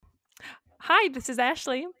Hi, this is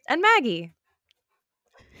Ashley. And Maggie.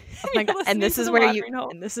 Oh my God. And this is where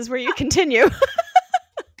you continue.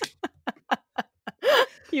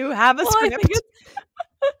 You have a script.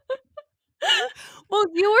 Well,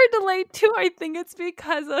 you were delayed too. I think it's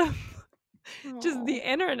because of just the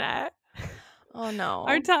internet. Oh no.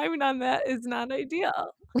 Our timing on that is not ideal.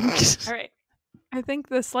 All right. I think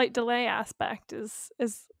the slight delay aspect is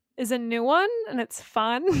a new one, and it's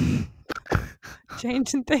fun.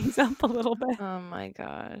 Changing things up a little bit. Oh my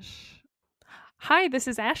gosh. Hi, this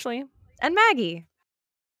is Ashley. And Maggie.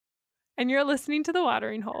 And you're listening to The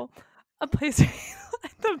Watering Hole, a place where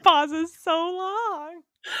the pause is so long.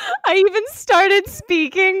 I even started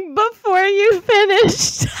speaking before you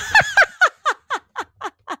finished.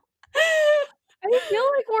 I feel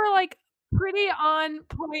like we're like pretty on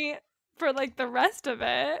point for like the rest of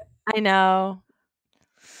it. I know.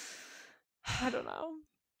 I don't know.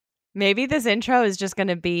 Maybe this intro is just going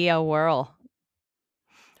to be a whirl.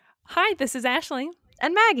 Hi, this is Ashley.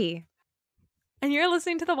 And Maggie. And you're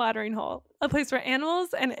listening to The Watering Hole, a place where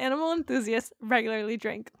animals and animal enthusiasts regularly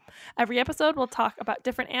drink. Every episode, we'll talk about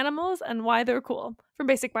different animals and why they're cool, from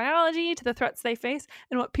basic biology to the threats they face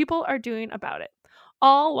and what people are doing about it,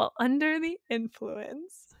 all while under the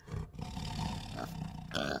influence.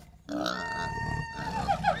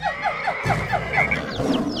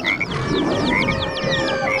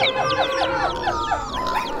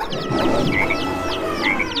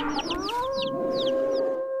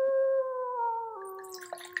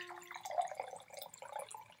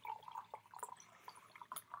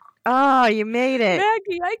 Oh, you made it.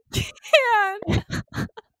 Maggie, I can't.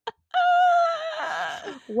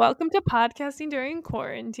 Welcome to podcasting during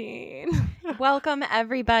quarantine. Welcome,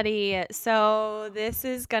 everybody. So this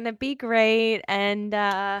is going to be great. And,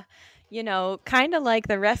 kind of like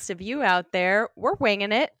the rest of you out there, we're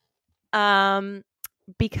winging it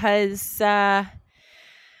because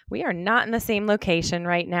we are not in the same location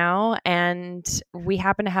right now. And we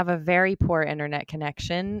happen to have a very poor internet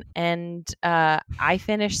connection. And I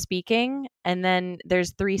finish speaking. And then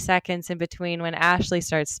there's 3 seconds in between when Ashley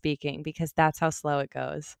starts speaking because that's how slow it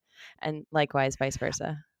goes. And likewise, vice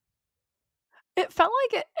versa. It felt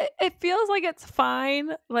like it feels like it's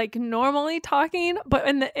fine, like normally talking, but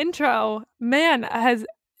in the intro, man, has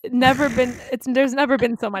never been, there's never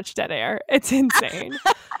been so much dead air. It's insane.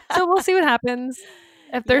 So we'll see what happens.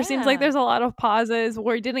 If there seems like there's a lot of pauses,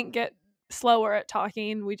 we didn't get slower at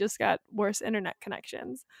talking, we just got worse internet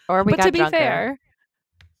connections. Or we got to be drunker. fair,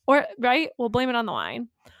 we'll blame it on the wine.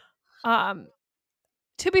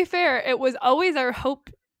 To be fair, it was always our hope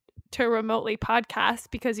to remotely podcast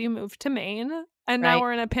because you moved to Maine, and now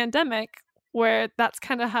we're in a pandemic where that's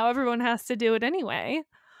kind of how everyone has to do it anyway.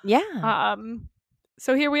 Yeah.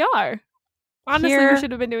 So here we are. Honestly, we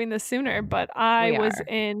should have been doing this sooner, but I was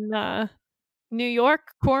in New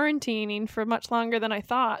York quarantining for much longer than I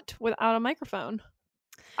thought without a microphone.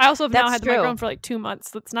 I also have now had the microphone for like 2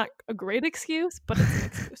 months. That's not a great excuse, but it's an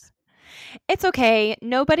excuse. It's okay.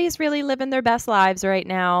 Nobody's really living their best lives right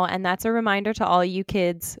now. And that's a reminder to all you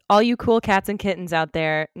kids, all you cool cats and kittens out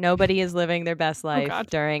there. Nobody is living their best life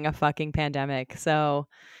during a fucking pandemic. So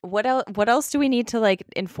what else do we need to like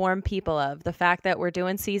inform people of? The fact that we're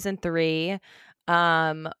doing season 3.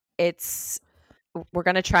 We're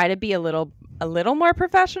going to try to be a little more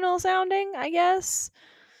professional sounding, I guess.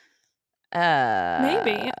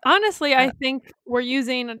 Maybe. Honestly, I think we're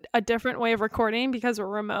using a different way of recording because we're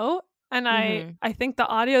remote. And I think the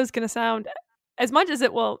audio is going to sound, as much as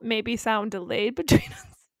it will maybe sound delayed between us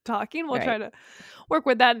talking, we'll try to work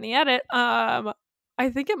with that in the edit. I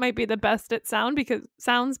think it might be the best it sounds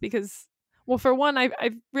because, well, for one,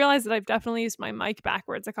 I've realized that I've definitely used my mic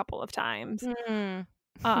backwards a couple of times.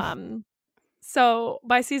 So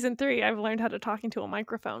by season 3, I've learned how to talk into a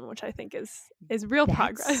microphone, which I think is real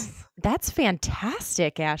progress. That's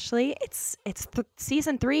fantastic, Ashley. It's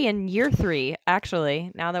season 3 and year 3,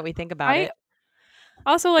 actually, now that we think about it.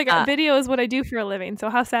 Also, video is what I do for a living.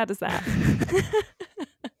 So how sad is that?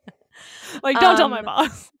 Don't tell my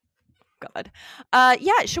boss. God.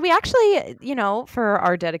 Should we actually, for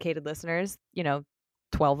our dedicated listeners,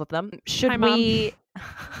 12 of them, should we...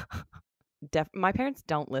 My parents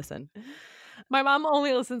don't listen. My mom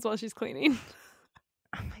only listens while she's cleaning.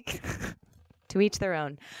 Oh my God. To each their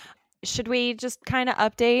own. Should we just kind of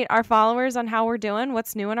update our followers on how we're doing?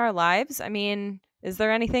 What's new in our lives? I mean, is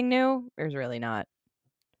there anything new? There's really not.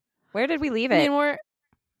 Where did we leave it?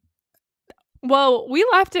 We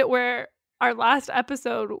left it where our last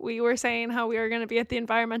episode, we were saying how we were going to be at the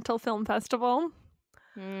Environmental Film Festival.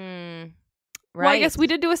 Right. Well, I guess we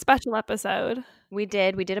did do a special episode. We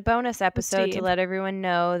did a bonus episode to let everyone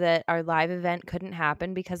know that our live event couldn't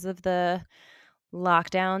happen because of the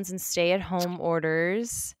lockdowns and stay-at-home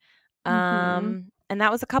orders. And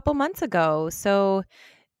that was a couple months ago. So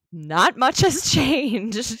not much has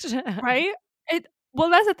changed. Right? Well,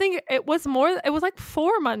 that's the thing. It was like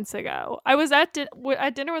 4 months ago. I was at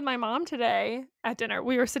dinner with my mom today. At dinner,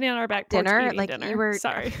 we were sitting on our back porch eating dinner. You were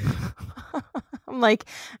sorry. I'm like,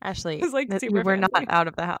 Ashley, like we were not out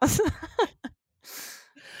of the house.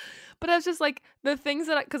 But I was just like the things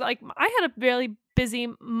that because I had a really busy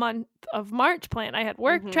month of March planned. I had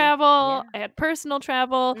work travel, I had personal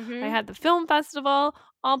travel, I had the film festival,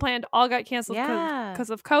 all planned, all got canceled because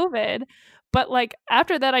of COVID. But like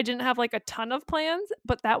after that, I didn't have like a ton of plans.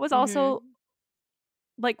 But that was also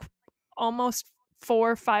like almost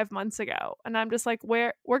 4 or 5 months ago, and I'm just like,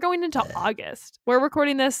 we're going into August. We're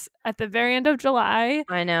recording this at the very end of July.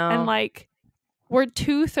 I know, and like. We're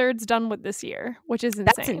 2/3 done with this year, which is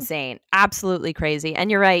insane. That's insane. Absolutely crazy.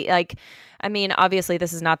 And you're right. Like, I mean, obviously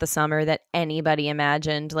this is not the summer that anybody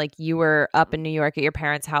imagined. Like you were up in New York at your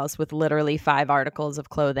parents' house with literally 5 articles of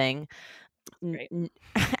clothing. Right.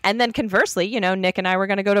 And then conversely, you know, Nick and I were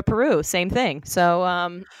going to go to Peru. Same thing. So,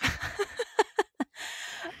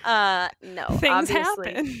 no, things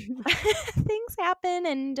happen. Things happen,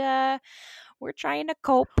 and we're trying to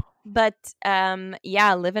cope. But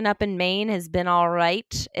yeah, living up in Maine has been all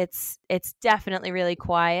right. It's definitely really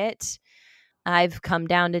quiet. I've come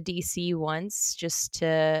down to DC once just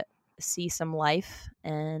to see some life,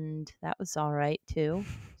 and that was all right too.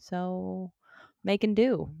 So making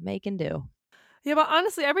do. Yeah, but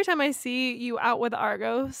honestly, every time I see you out with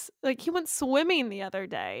Argos, like he went swimming the other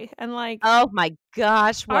day, and like, oh my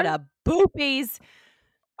gosh, what a boopies!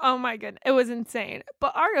 Oh my goodness, it was insane.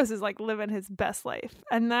 But Argos is like living his best life,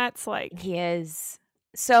 and that's like he is.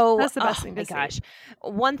 So that's the best thing to see. Gosh,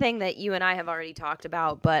 one thing that you and I have already talked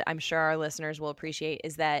about, but I'm sure our listeners will appreciate,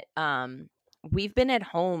 is that we've been at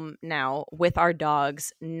home now with our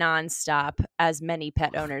dogs nonstop, as many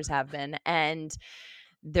pet owners have been, and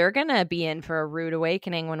they're gonna be in for a rude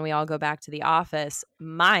awakening when we all go back to the office.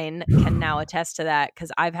 Mine can now attest to that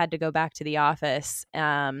because I've had to go back to the office.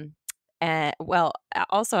 And well,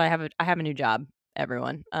 also I have a new job,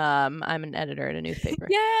 everyone. I'm an editor at a newspaper.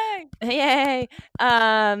 Yay!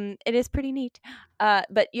 It is pretty neat.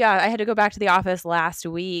 But yeah, I had to go back to the office last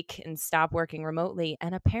week and stop working remotely.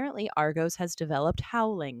 And apparently Argos has developed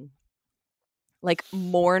howling. Like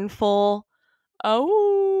mournful.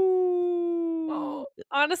 Oh.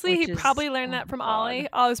 Honestly, he probably learned that from Ollie.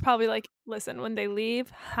 Ollie's probably like, listen, when they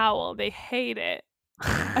leave, howl. They hate it.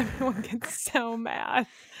 Everyone gets so mad.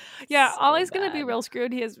 Yeah, so Ollie's gonna be real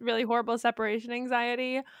screwed. He has really horrible separation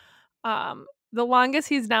anxiety. The longest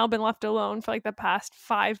he's now been left alone for like the past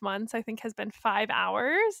 5 months, I think, has been 5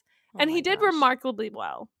 hours. And he did remarkably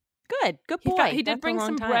well. Good boy. He did bring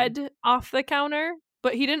some bread off the counter,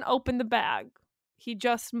 but he didn't open the bag. He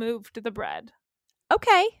just moved the bread.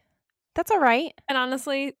 Okay, that's all right. And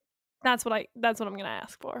honestly, that's what I'm gonna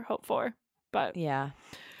hope for. But yeah,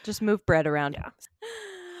 just move bread around. Yeah.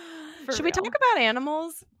 Should we talk about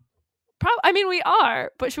animals? I mean, we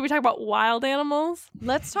are, but should we talk about wild animals?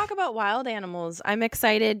 Let's talk about wild animals. I'm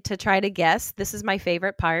excited to try to guess. This is my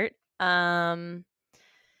favorite part. I've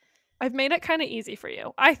made it kind of easy for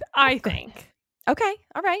you. I think. Okay.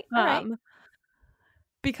 All right.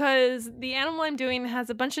 Because the animal I'm doing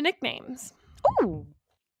has a bunch of nicknames. Ooh.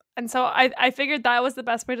 And so I figured that was the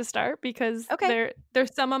best way to start because they're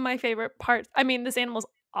some of my favorite parts. I mean, this animal's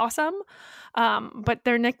awesome, but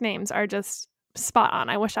their nicknames are just spot on.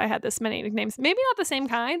 I wish I had this many nicknames. Maybe not the same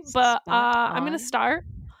kind, but I'm gonna start.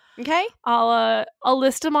 Okay. I'll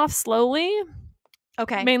list them off slowly.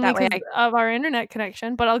 Okay. Mainly because of our internet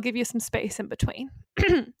connection, but I'll give you some space in between.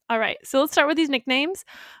 All right. So let's start with these nicknames.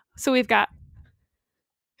 So we've got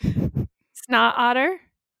snot otter,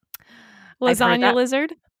 lasagna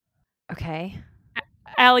lizard. Okay.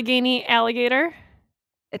 Allegheny alligator.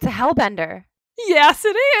 It's a hellbender. Yes,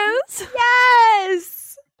 it is. Yes.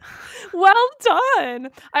 Well done.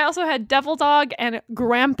 I also had Devil Dog and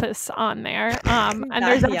Grampus on there. And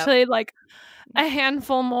there's actually like a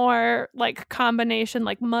handful more like combination,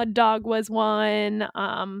 like Mud Dog was one.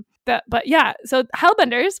 But yeah, so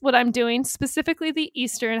hellbenders, what I'm doing, specifically the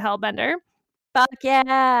Eastern hellbender. Fuck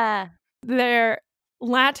yeah. Their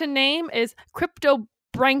Latin name is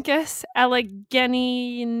Cryptobranchus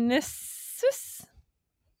allegheniensis.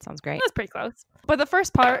 Sounds great. That's pretty close. But the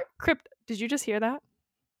first part, did you just hear that?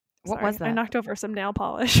 What was that? I knocked over some nail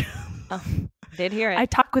polish. Oh, did hear it. I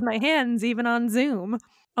talk with my hands even on Zoom.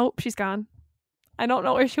 Oh, she's gone. I don't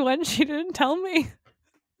know where she went. She didn't tell me.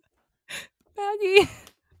 Maggie.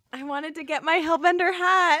 I wanted to get my Hellbender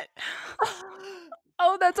hat.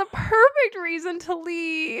 Oh, that's a perfect reason to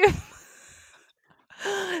leave.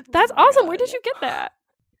 That's awesome. Where did you get that?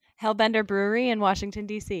 Hellbender Brewery in Washington,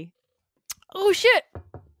 D.C. Oh, shit.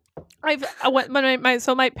 My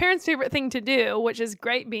parents' favorite thing to do, which is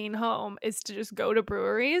great being home, is to just go to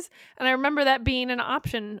breweries. And I remember that being an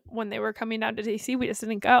option when they were coming down to DC. We just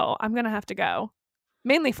didn't go. I'm going to have to go.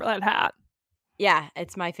 Mainly for that hat. Yeah,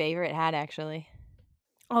 it's my favorite hat, actually.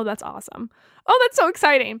 Oh, that's awesome. Oh, that's so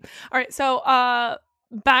exciting. All right, so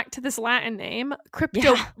back to this Latin name,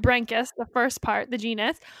 Cryptobranchus, the first part, the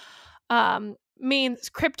genus, means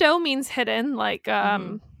crypto means hidden, like I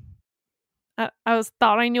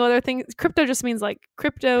thought I knew other things. Crypto just means like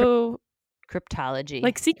cryptology,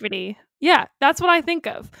 like secrety. Yeah, that's what I think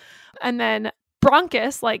of. And then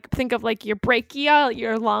bronchus, like think of like your brachia,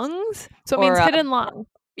 your lungs. So it means hidden lung.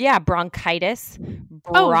 Yeah, bronchitis.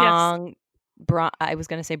 Yes. I was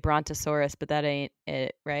gonna say brontosaurus, but that ain't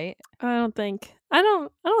it, right? I don't think so.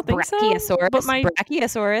 Brachiosaurus. But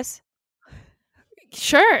Brachiosaurus.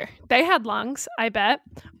 Sure, they had lungs, I bet.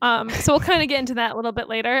 So we'll kind of get into that a little bit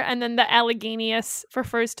later. And then the Alleghenius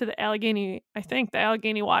refers to the Allegheny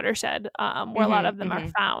watershed, where a lot of them are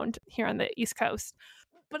found here on the East Coast.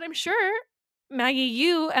 But I'm sure, Maggie,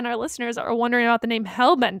 you and our listeners are wondering about the name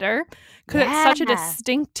Hellbender because it's such a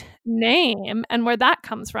distinct name and where that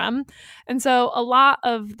comes from. And so a lot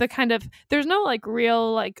of the kind of, there's no like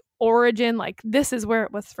real like origin, like this is where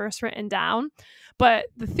it was first written down. But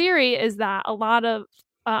the theory is that a lot of,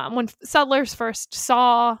 when settlers first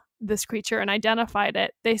saw this creature and identified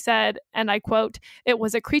it, they said, and I quote, "It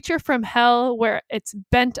was a creature from hell where it's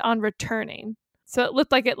bent on returning." So it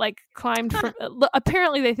looked like it like climbed from,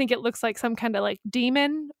 apparently they think it looks like some kind of like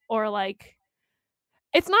demon or like,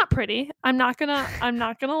 it's not pretty. I'm not gonna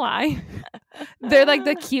lie. They're like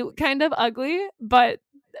the cute kind of ugly, but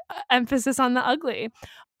emphasis on the ugly.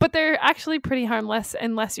 But they're actually pretty harmless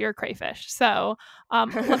unless you're a crayfish. So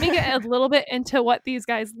let me get a little bit into what these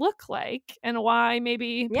guys look like and why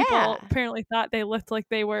maybe people apparently thought they looked like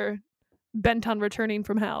they were bent on returning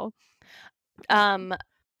from hell.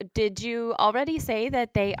 Did you already say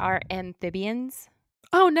that they are amphibians?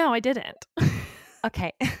 Oh, no, I didn't.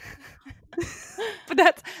 Okay.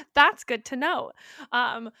 But that's good to know.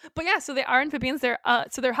 But yeah, so they are amphibians. They're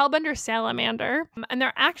Hellbender salamander, and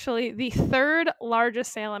they're actually the third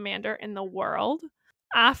largest salamander in the world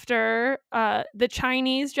after the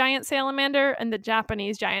Chinese giant salamander and the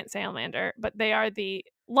Japanese giant salamander. But they are the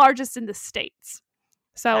largest in the States.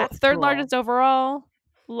 So that's third largest overall,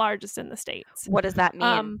 largest in the States. What does that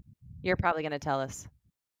mean? You're probably going to tell us.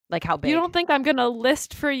 Like how big? You don't think I'm going to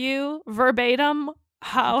list for you verbatim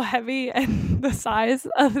how heavy and the size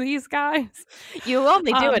of these guys? You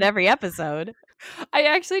only do it every episode. I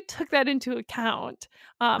actually took that into account.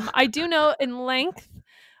 I do know in length.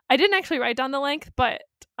 I didn't actually write down the length, but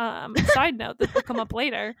side note, this will come up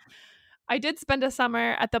later. I did spend a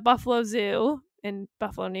summer at the Buffalo Zoo in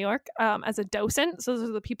Buffalo, New York, as a docent. So those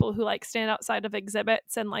are the people who like stand outside of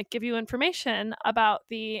exhibits and like give you information about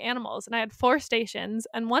the animals. And I had 4 stations,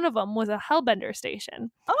 and one of them was a Hellbender station.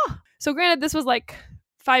 Oh, so granted, this was like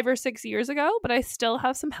 5 or 6 years ago, but I still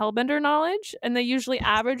have some Hellbender knowledge, and they usually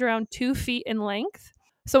average around 2 feet in length.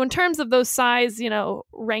 So in terms of those size,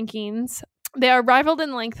 rankings, they are rivaled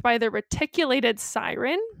in length by the reticulated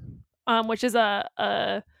siren, which is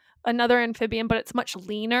another amphibian, but it's much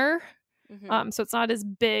leaner. So it's not as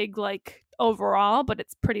big like overall, but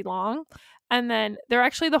it's pretty long. And then they're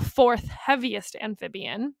actually the 4th heaviest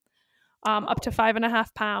amphibian, up to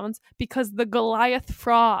 5.5 pounds, because the Goliath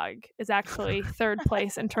frog is actually 3rd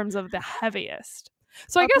place in terms of the heaviest.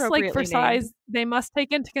 So I guess like for size, they must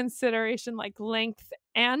take into consideration like length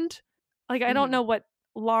and like, I don't know what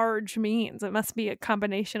large means. It must be a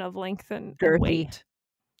combination of length and weight.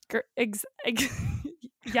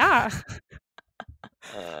 Yeah.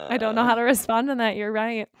 I don't know how to respond to that. You're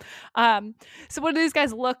right. So what do these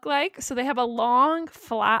guys look like? So they have a long,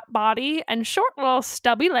 flat body and short, little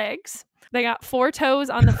stubby legs. They got 4 toes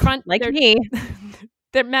on the front. Like me.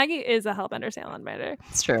 Maggie is a Hellbender salamander.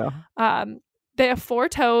 It's true. They have 4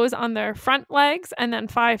 toes on their front legs and then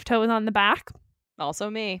 5 toes on the back. Also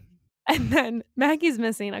me. And then Maggie's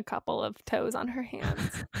missing a couple of toes on her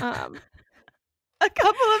hands. A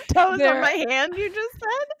couple of toes on my hand, you just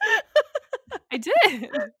said? I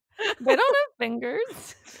did. They don't have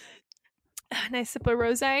fingers. Nice sip of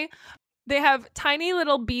rosé. They have tiny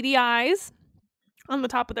little beady eyes on the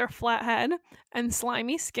top of their flat head and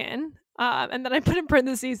slimy skin. And then I put in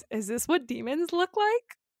parentheses, is this what demons look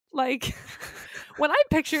like? Like, when I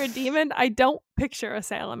picture a demon, I don't picture a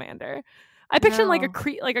salamander. I picture like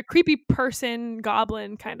a creepy person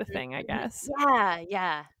goblin kind of thing, I guess.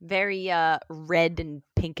 Yeah. Very red and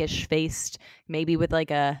pinkish faced, maybe with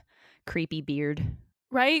like a creepy beard.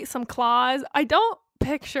 Right? Some claws. I don't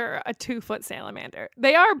picture a 2-foot salamander.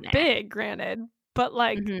 They are big, granted, but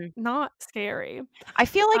like not scary. I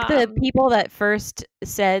feel like the people that first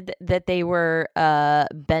said that they were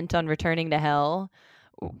bent on returning to hell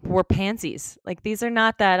were pansies. Like, these are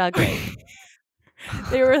not that ugly.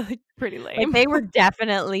 They were like pretty lame. Like, they were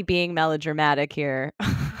definitely being melodramatic here.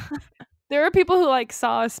 There are people who like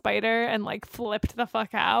saw a spider and like flipped the fuck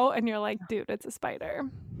out, and you're like, dude, it's a spider.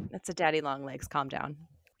 That's a daddy long legs. Calm down.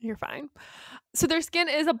 You're fine. So their skin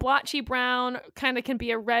is a blotchy brown, kind of can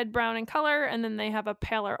be a red brown in color, and then they have a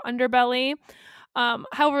paler underbelly.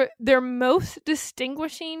 However, their most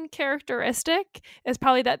distinguishing characteristic is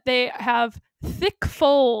probably that they have thick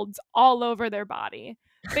folds all over their body.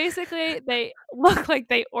 Basically, they look like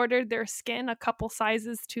they ordered their skin a couple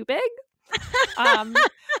sizes too big.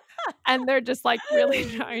 And they're just like really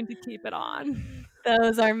trying to keep it on.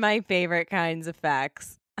 Those are my favorite kinds of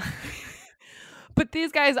facts. But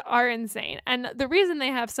these guys are insane. And the reason they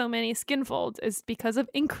have so many skin folds is because of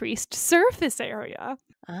increased surface area.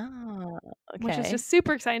 Oh, okay. Which is just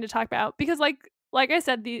super exciting to talk about because like I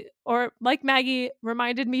said, like Maggie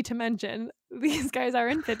reminded me to mention, these guys are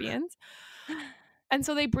amphibians. And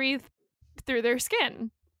so they breathe through their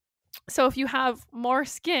skin. So if you have more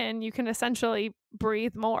skin, you can essentially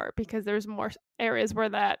breathe more because there's more areas where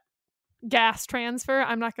that gas transfer.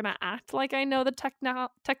 I'm not going to act like I know the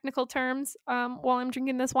technical terms while I'm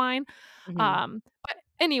drinking this wine. But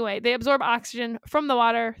anyway, they absorb oxygen from the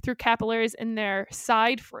water through capillaries in their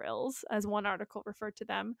side frills, as one article referred to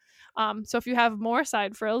them. So if you have more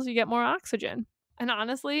side frills, you get more oxygen. And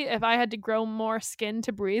honestly, if I had to grow more skin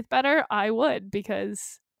to breathe better, I would,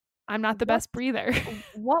 because I'm not the best breather.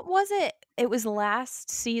 What was it? It was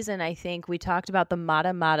last season, I think, we talked about the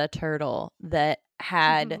Mata Mata turtle that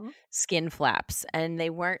had skin flaps, and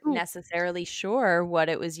they weren't necessarily sure what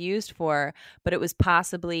it was used for, but it was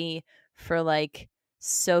possibly for like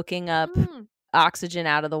soaking up oxygen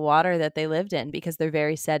out of the water that they lived in, because they're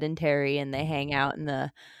very sedentary and they hang out in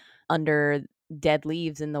the under dead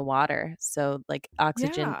leaves in the water. So like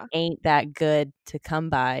oxygen ain't that good to come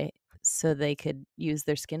by. So they could use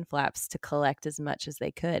their skin flaps to collect as much as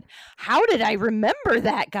they could. How did I remember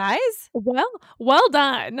that, guys? Well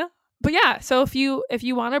done. But yeah, so if you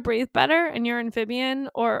want to breathe better and you're an amphibian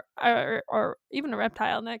or even a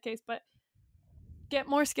reptile in that case, but get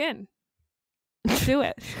more skin. Do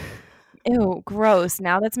it. Ew, gross.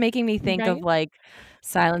 Now that's making me think of like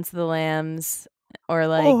Silence of the Lambs or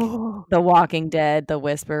like The Walking Dead, The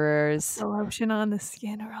Whisperers. The lotion on the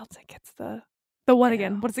skin, or else it gets the what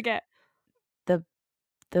again? What does it get?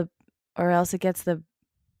 Or else it gets the,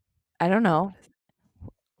 I don't know.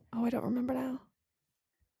 Oh, I don't remember now.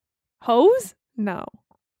 Hose? No.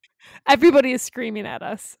 Everybody is screaming at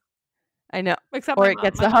us. I know. Except or it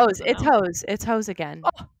gets the hose. It's hose. It's hose again.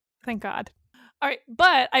 Oh, thank God. All right.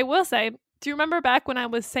 But I will say, do you remember back when I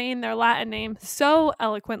was saying their Latin name so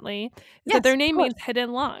eloquently? Yes, that their name means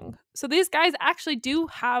hidden lung. So these guys actually do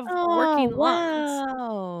have working lungs.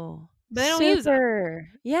 Wow. But they don't use them.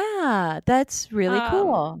 Yeah, that's really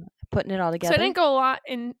cool. Putting it all together. So I didn't go a lot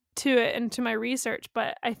into my research,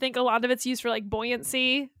 but I think a lot of it's used for like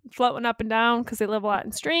buoyancy, floating up and down, because they live a lot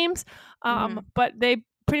in streams. But they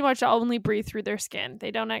pretty much only breathe through their skin.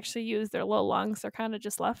 They don't actually use their little lungs. They're kind of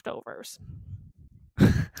just leftovers.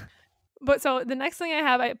 But so the next thing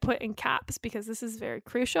I put in caps, because this is very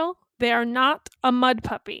crucial. They are not a mud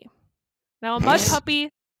puppy. Now, a mud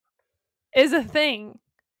puppy is a thing,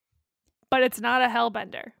 but it's not a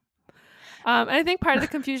hellbender. And I think part of the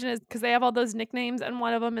confusion is because they have all those nicknames, and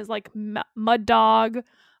one of them is like Mud Dog.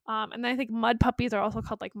 And I think mud puppies are also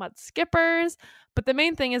called like mud skippers. But the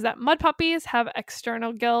main thing is that mud puppies have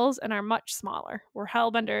external gills and are much smaller, where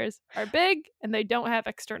hellbenders are big and they don't have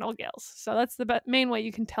external gills. So that's the main way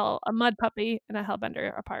you can tell a mud puppy and a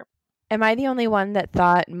hellbender apart. Am I the only one that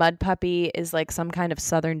thought mud puppy is like some kind of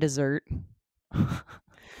southern dessert?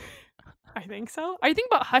 I think so. Are you thinking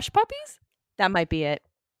about hush puppies? That might be it.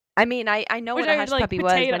 I mean, I know what a hush puppy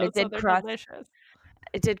was, but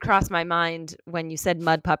it did cross my mind when you said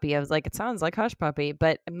mud puppy. I was like, it sounds like hush puppy,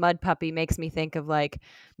 but mud puppy makes me think of like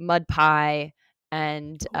mud pie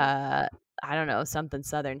and I don't know, something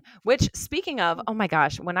southern. Which, speaking of, oh my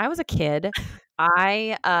gosh, when I was a kid,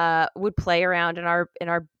 I would play around in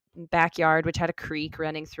our backyard, which had a creek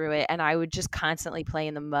running through it, and I would just constantly play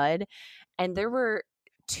in the mud. And there were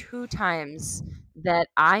 2 times that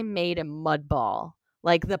I made a mud ball.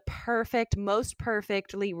 Like the most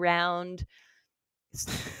perfectly round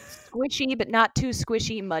squishy but not too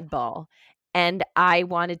squishy mud ball, and I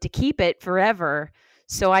wanted to keep it forever.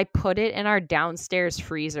 So I put it in our downstairs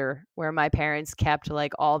freezer where my parents kept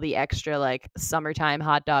like all the extra like summertime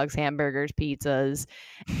hot dogs, hamburgers, pizzas.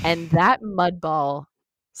 And that mud ball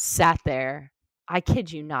sat there, I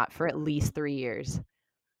kid you not, for at least 3 years.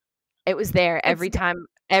 It was there every time,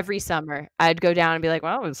 every summer. I'd go down and be like,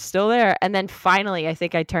 well, it's still there. And then finally, I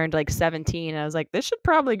think I turned like 17. And I was like, this should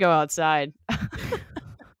probably go outside.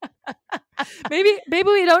 Maybe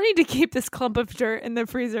we don't need to keep this clump of dirt in the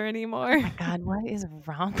freezer anymore. Oh my God, what is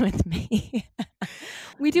wrong with me?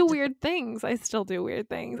 We do weird things. I still do weird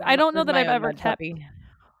things. I don't know that I've ever kept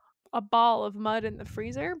a ball of mud in the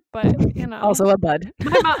freezer, but you know. Also a bud.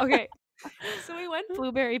 Okay. So we went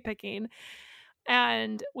blueberry picking,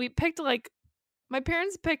 and we picked my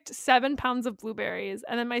parents picked 7 pounds of blueberries,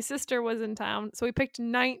 and then my sister was in town, so we picked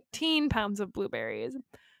 19 pounds of blueberries.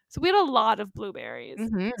 So we had a lot of blueberries.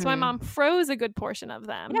 Mm-hmm. So my mom froze a good portion of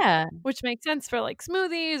them. Yeah. Which makes sense for like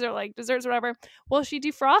smoothies or like desserts or whatever. Well, she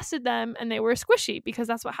defrosted them and they were squishy because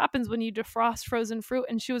that's what happens when you defrost frozen fruit.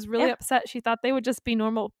 And she was really upset. She thought they would just be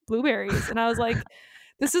normal blueberries. And I was like,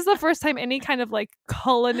 this is the first time any kind of like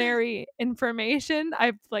culinary information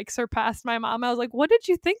I've like surpassed my mom. I was like, what did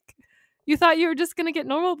you think? You thought you were just going to get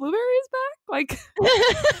normal blueberries back? Like,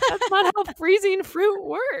 that's not how freezing fruit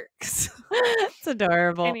works. It's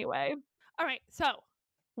adorable. Anyway. All right. So,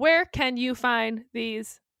 where can you find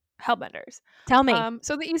these hellbenders? Tell me.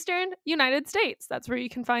 So, the Eastern United States. That's where you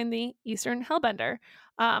can find the Eastern hellbender.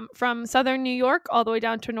 From southern New York all the way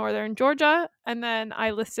down to northern Georgia. And then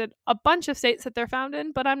I listed a bunch of states that they're found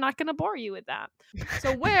in, but I'm not going to bore you with that.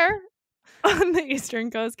 So, where on the eastern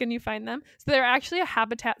coast can you find them? So they're actually a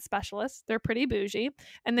habitat specialist. They're pretty bougie,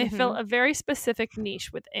 and they fill a very specific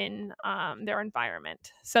niche within their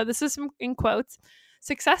environment. So this is in quotes.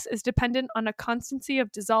 Success is dependent on a constancy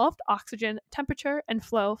of dissolved oxygen, temperature, and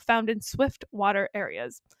flow found in swift water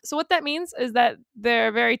areas. So what that means is that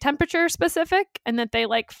they're very temperature specific and that they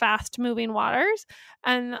like fast moving waters,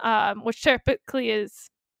 and which typically is...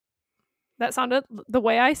 That sounded, the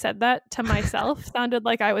way I said that to myself sounded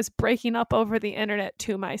like I was breaking up over the internet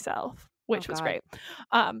to myself, which was great.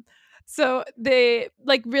 So they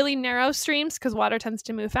like really narrow streams because water tends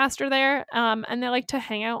to move faster there. And they like to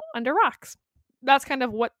hang out under rocks. That's kind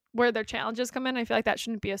of where their challenges come in. I feel like that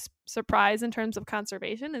shouldn't be a surprise in terms of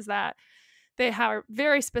conservation, is that they are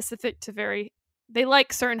very specific to they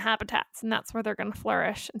like certain habitats, and that's where they're going to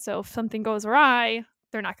flourish. And so if something goes awry,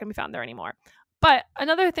 they're not going to be found there anymore. But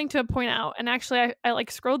another thing to point out, and actually I like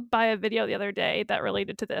scrolled by a video the other day that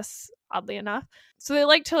related to this, oddly enough. So they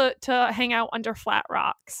like to hang out under flat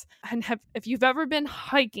rocks. And if you've ever been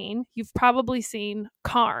hiking, you've probably seen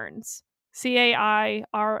cairns. Cairns.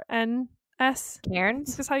 Cairns?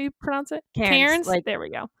 Is this how you pronounce it? Cairns. Like, there we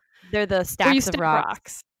go. They're the stacks of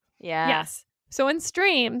rocks. Yeah. Yes. So in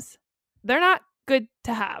streams, they're not good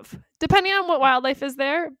to have, depending on what wildlife is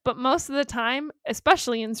there, but most of the time,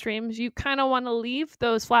 especially in streams, you kind of want to leave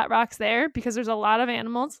those flat rocks there because there's a lot of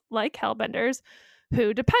animals like hellbenders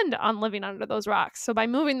who depend on living under those rocks. So by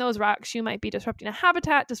moving those rocks, you might be disrupting a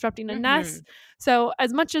habitat, disrupting a nest. So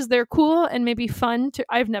as much as they're cool and maybe fun to,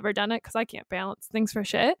 I've never done it because I can't balance things for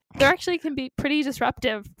shit, they actually can be pretty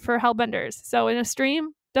disruptive for hellbenders. So in a stream,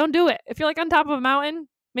 don't do it. If you're like on top of a mountain,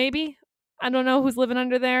 maybe. I don't know who's living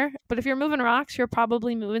under there, but if you're moving rocks, you're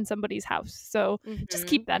probably moving somebody's house. So just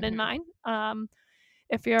keep that in mind.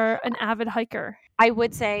 If you're an avid hiker, I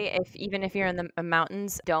would say even if you're in the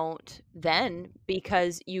mountains, don't then,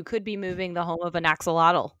 because you could be moving the home of an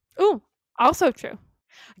axolotl. Ooh, also true.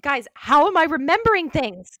 Guys, how am I remembering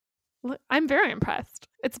things? I'm very impressed.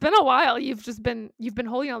 It's been a while. You've been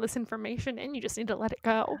holding all this information in. You just need to let it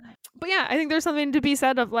go. But yeah, I think there's something to be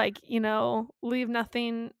said of like, leave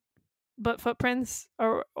nothing but footprints,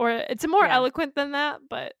 or it's more eloquent than that,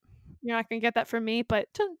 but you're not gonna get that from me. But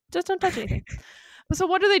just don't touch anything. So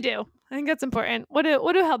what do they do? I think that's important. What do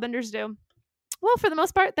hellbenders do? Well, for the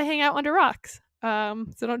most part, they hang out under rocks. So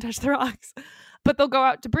don't touch the rocks. But they'll go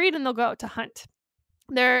out to breed and they'll go out to hunt.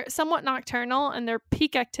 They're somewhat nocturnal, and their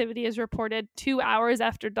peak activity is reported 2 hours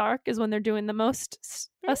after dark is when they're doing the most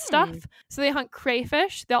stuff. So they hunt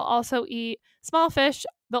crayfish. They'll also eat small fish.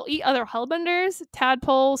 They'll eat other hellbenders,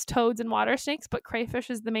 tadpoles, toads, and water snakes, but crayfish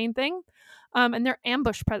is the main thing. And they're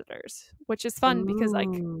ambush predators, which is fun because like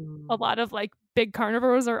a lot of like big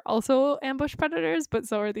carnivores are also ambush predators, but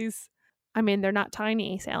so are these. I mean, they're not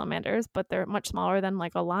tiny salamanders, but they're much smaller than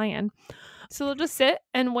like a lion. So they'll just sit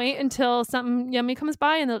and wait until something yummy comes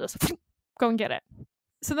by and they'll just go and get it.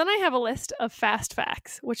 So then I have a list of fast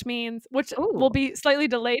facts, which will be slightly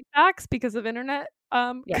delayed facts because of internet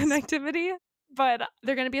connectivity. but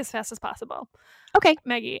they're going to be as fast as possible. Okay.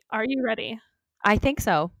 Maggie, are you ready? I think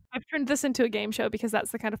so. I've turned this into a game show because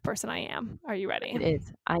that's the kind of person I am. Are you ready? It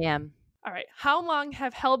is. I am. All right. How long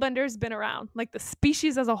have hellbenders been around? Like the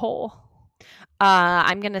species as a whole?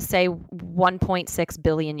 I'm going to say 1.6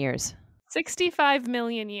 billion years. 65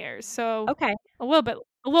 million years. So okay. A little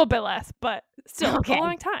bit less, but still a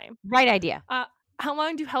long time. Right idea. How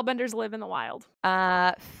long do hellbenders live in the wild?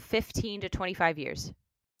 15 to 25 years.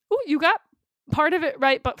 Oh, you got part of it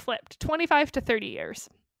right, but flipped. 25 to 30 years.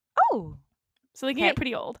 Oh. So they can get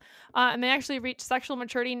pretty old. And they actually reach sexual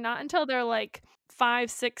maturity not until they're like 5,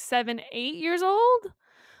 6, 7, 8 years old.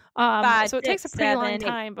 So it takes a pretty long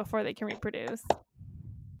time before they can reproduce.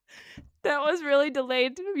 That was really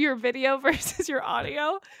delayed, your video versus your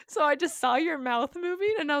audio. So I just saw your mouth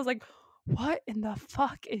moving and I was like, what in the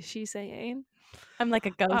fuck is she saying? I'm like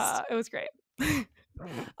a ghost. It was great.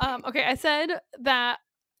 Okay, I said that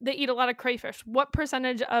they eat a lot of crayfish. What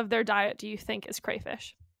percentage of their diet do you think is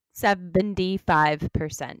crayfish?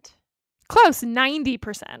 75%. Close,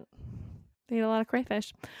 90%. They eat a lot of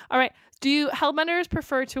crayfish. All right. Do hellbenders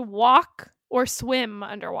prefer to walk or swim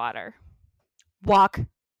underwater? Walk.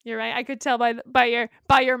 You're right. I could tell by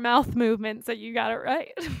your mouth movements that you got it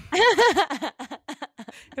right. It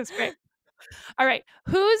was great. All right.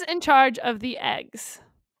 Who's in charge of the eggs?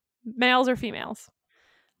 Males or females?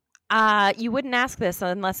 You wouldn't ask this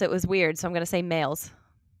unless it was weird, so I'm going to say males.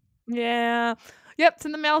 Yeah. Yep. So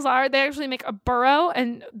the males they actually make a burrow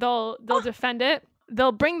and they'll defend it.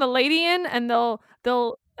 They'll bring the lady in and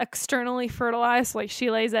they'll externally fertilize. Like she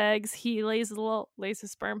lays eggs, he lays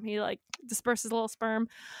his sperm. He like disperses a little sperm,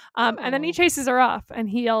 and then he chases her off and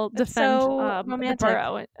he'll defend the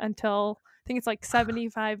burrow until I think it's like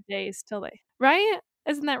 75 days till they. Right?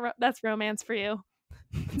 Isn't that's romance for you?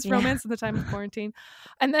 It's romance at the time of quarantine.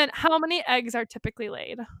 And then how many eggs are typically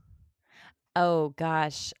laid? Oh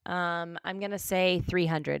gosh, I'm gonna say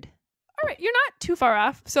 300. All right, you're not too far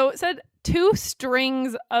off. So it said 2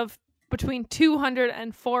 strings of between 200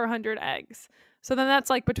 and 400 eggs. So then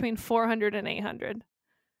that's like between 400 and 800.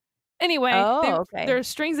 Anyway, there's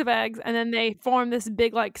strings of eggs, and then they form this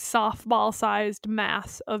big like softball-sized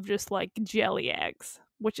mass of just like jelly eggs,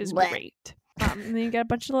 which is great. And then you get a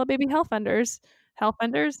bunch of little baby hellbenders.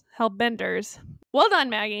 Well done,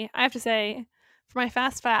 Maggie. I have to say, for my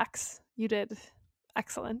fast facts, you did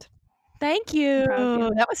excellent. Thank you.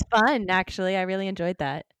 That was fun, actually. I really enjoyed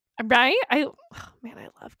that. Right? I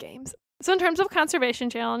love games. So in terms of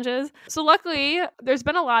conservation challenges, so luckily there's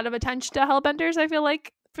been a lot of attention to hellbenders, I feel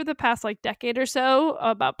like, for the past like decade or so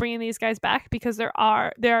about bringing these guys back because they're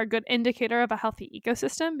a good indicator of a healthy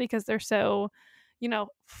ecosystem because they're so,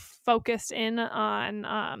 focused in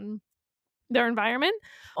on their environment.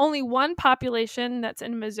 Only one population that's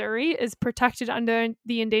in Missouri is protected under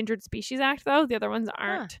the Endangered Species Act, though. The other ones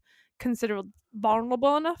aren't considered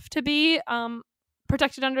vulnerable enough to be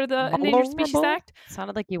protected under the Endangered Species Act.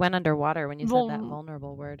 Sounded like you went underwater when you said that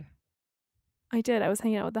vulnerable word. I did. I was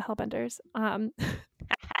hanging out with the hellbenders.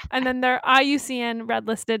 And then they're IUCN red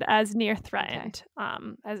listed as near threatened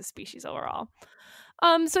as a species overall.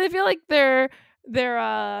 So I feel like their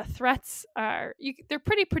threats they're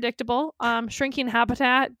pretty predictable. Shrinking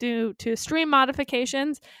habitat due to stream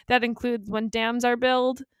modifications. That includes when dams are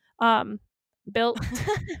built. It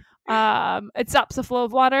stops the flow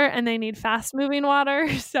of water and they need fast moving water.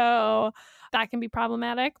 So that can be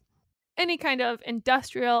problematic. Any kind of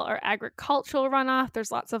industrial or agricultural runoff.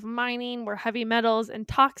 There's lots of mining where heavy metals and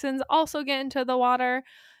toxins also get into the water.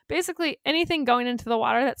 Basically, anything going into the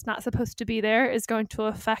water that's not supposed to be there is going to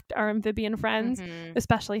affect our amphibian friends,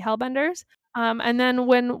 especially hellbenders. And then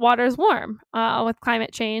when water is warm, with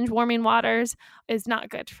climate change, warming waters is not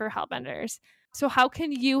good for hellbenders. So how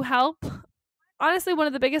can you help? Honestly, one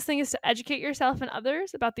of the biggest things is to educate yourself and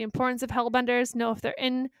others about the importance of hellbenders. Know if they're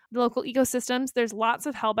in the local ecosystems. There's lots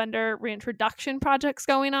of hellbender reintroduction projects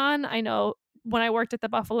going on. I know when I worked at the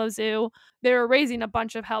Buffalo Zoo, they were raising a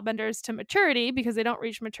bunch of hellbenders to maturity because they don't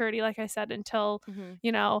reach maturity, like I said, until,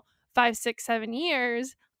 5, 6, 7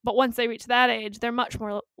 years. But once they reach that age, they're much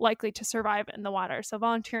more likely to survive in the water. So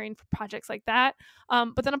volunteering for projects like that.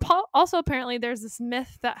 But then also apparently there's this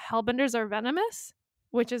myth that hellbenders are venomous,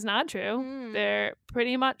 which is not true. They're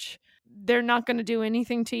not going to do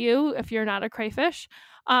anything to you if you're not a crayfish.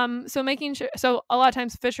 So making sure, so a lot of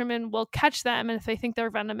times fishermen will catch them, and if they think they're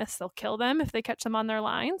venomous, they'll kill them if they catch them on their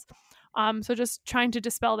lines. So just trying to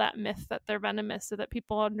dispel that myth that they're venomous so that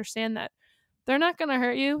people understand that they're not going to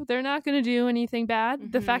hurt you. They're not going to do anything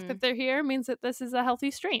bad. The fact that they're here means that this is a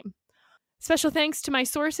healthy stream. Special thanks to my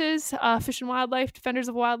sources, Fish and Wildlife, Defenders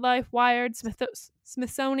of Wildlife, Wired,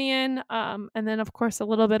 Smithsonian, and then, of course, a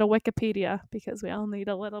little bit of Wikipedia, because we all need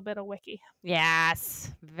a little bit of wiki.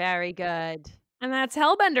 Yes. Very good. And that's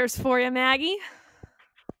Hellbenders for you, Maggie.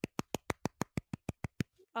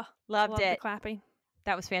 Oh, loved it. The clapping.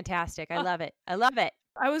 That was fantastic. I love it. I love it.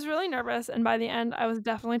 I was really nervous, and by the end, I was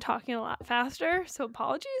definitely talking a lot faster. So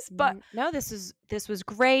apologies, but no, this was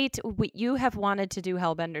great. You have wanted to do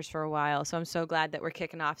Hellbenders for a while, so I'm so glad that we're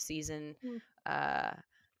kicking off season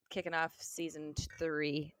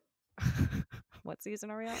 3. What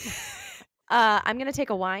season are we on? I'm gonna take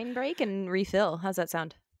a wine break and refill. How's that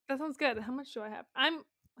sound? That sounds good. How much do I have? I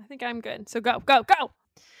think I'm good. So go.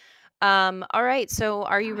 All right. So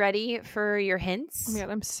are you ready for your hints? Oh my God,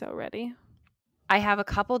 I'm so ready. I have a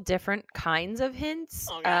couple different kinds of hints,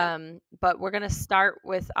 but we're going to start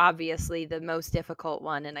with obviously the most difficult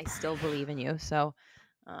one, and I still believe in you. So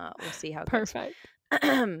we'll see how it goes. Perfect.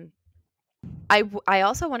 I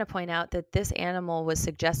also want to point out that this animal was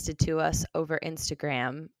suggested to us over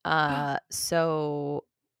Instagram. So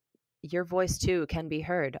your voice too can be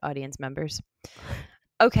heard, audience members.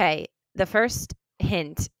 Okay. The first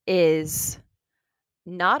hint is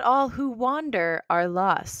not all who wander are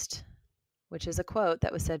lost, which is a quote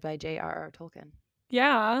that was said by J.R.R. Tolkien.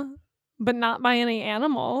 Yeah, but not by any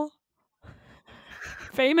animal.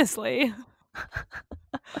 Famously.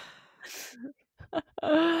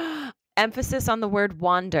 Emphasis on the word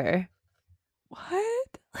wander. What?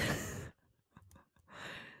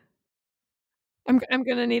 I'm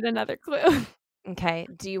going to need another clue. Okay.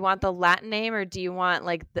 Do you want the Latin name, or do you want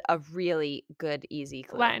like a really good, easy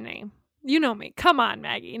clue? Latin name. You know me. Come on,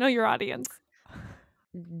 Maggie. You know your audience.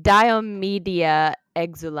 Diomedia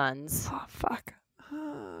exulans. Oh, fuck.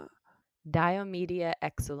 Diomedia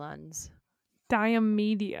exulans.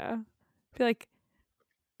 Diomedia. I feel like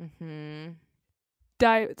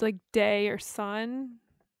it's like day or sun.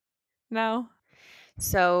 No?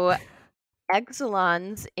 So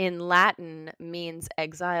exulans in Latin means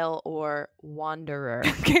exile or wanderer.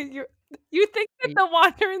 Okay, you think that the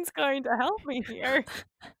wandering's going to help me here.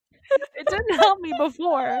 It didn't help me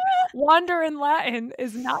before. Wander in Latin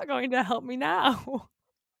is not going to help me now.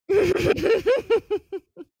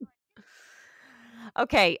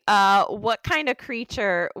 Okay, what kind of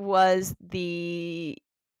creature was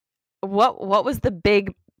what was the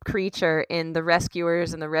big creature in The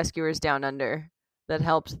Rescuers and The Rescuers Down Under that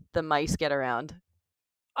helped the mice get around?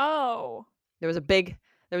 Oh. There was a big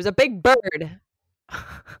bird.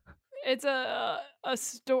 It's a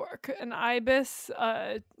stork, an ibis,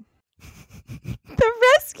 The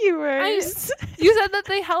Rescuers. You said that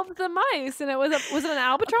they helped the mice, and was it an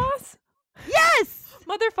albatross? Yes.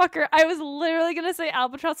 Motherfucker, I was literally gonna say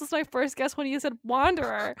albatross was my first guess when you said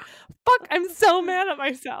wanderer. Fuck, I'm so mad at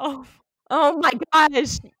myself. Oh my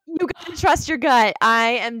gosh. You gotta trust your gut.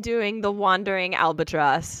 I am doing the wandering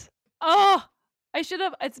albatross. Oh, I should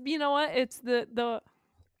have. It's, you know what? It's the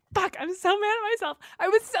fuck, I'm so mad at myself. I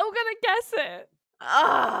was so gonna guess it.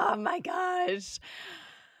 Oh my gosh.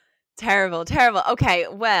 Terrible. Okay,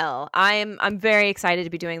 well, I'm very excited to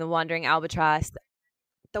be doing the wandering albatross.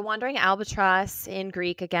 The wandering albatross in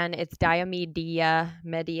Greek, again, it's Diomedia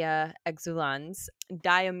media exulans.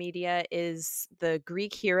 Diomedia is the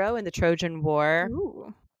Greek hero in the Trojan War.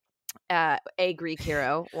 Ooh. A Greek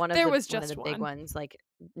hero. One of the big ones, like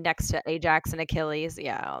next to Ajax and Achilles.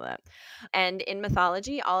 Yeah, all that. And in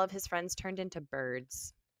mythology, all of his friends turned into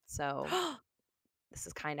birds. So this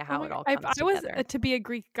is kind of how it all comes together. If I was to be a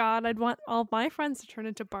Greek god, I'd want all my friends to turn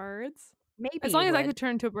into birds. Maybe as long as I could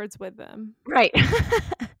turn into birds with them. Right. It'd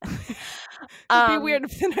be weird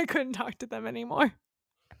if then I couldn't talk to them anymore.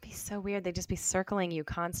 It'd be so weird. They'd just be circling you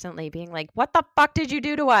constantly, being like, "What the fuck did you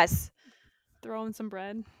do to us?" Throw in some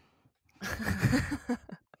bread.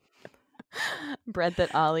 Bread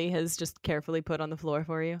that Ollie has just carefully put on the floor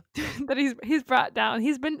for you. That he's brought down.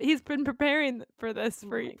 He's been preparing for this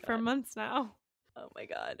for months now. Oh my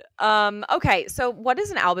God. Okay, so what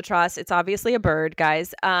is an albatross? It's obviously a bird,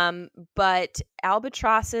 guys. But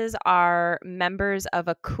albatrosses are members of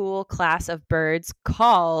a cool class of birds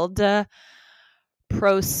called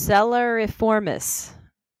Procellariformes.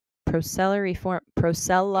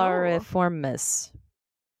 Procellariformes.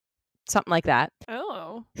 Something like that.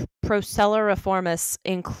 Oh. Procellariformes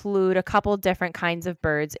include a couple different kinds of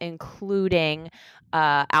birds, including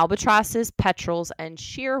albatrosses, petrels, and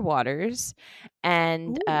shearwaters.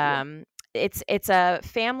 And it's a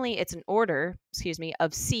family, it's an order,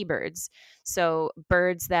 of seabirds. So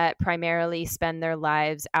birds that primarily spend their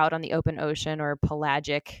lives out on the open ocean, or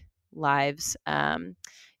pelagic lives.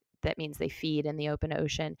 that means they feed in the open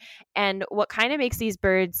ocean. And what kind of makes these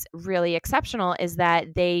birds really exceptional is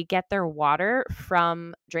that they get their water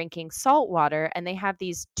from drinking salt water, and they have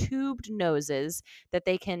these tubed noses that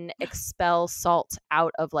they can expel salt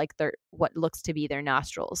out of like their what looks to be their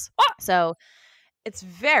nostrils. So it's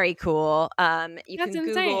very cool. You That's can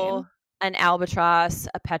insane. Google an albatross,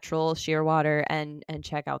 a petrel, shearwater, and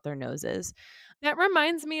check out their noses. That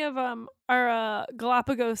reminds me of our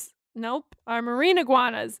Galapagos. Nope, our marine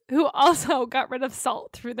iguanas, who also got rid of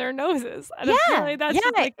salt through their noses. And apparently that's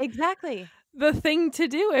like exactly the thing to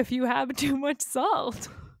do if you have too much salt.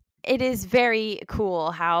 It is very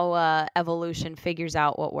cool how evolution figures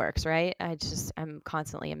out what works, right? I'm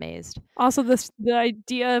constantly amazed. Also, the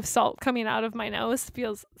idea of salt coming out of my nose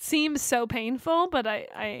seems so painful, but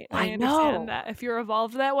I understand that if you're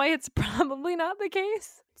evolved that way, it's probably not the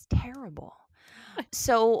case. It's terrible.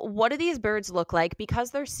 So what do these birds look like?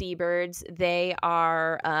 Because they're seabirds, they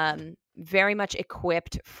are very much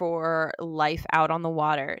equipped for life out on the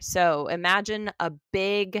water. So imagine a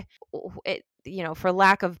big, for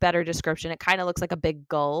lack of better description, it kind of looks like a big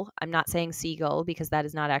gull. I'm not saying seagull because that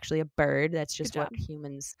is not actually a bird. That's just what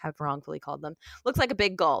humans have wrongfully called them. Looks like a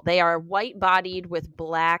big gull. They are white-bodied with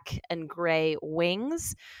black and gray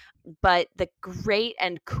wings. But the great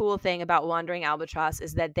and cool thing about wandering albatross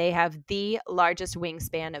is that they have the largest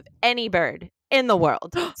wingspan of any bird in the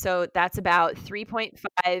world. So that's about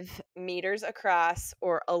 3.5 meters across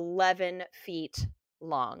or 11 feet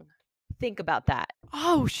long. Think about that.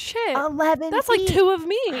 Oh, shit. 11 That's feet. like 2 of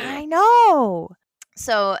me. I know.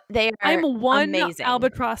 So they are I'm one amazing.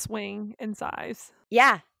 albatross wing in size.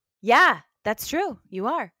 Yeah. That's true. You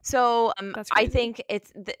are. So I think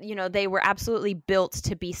it's, they were absolutely built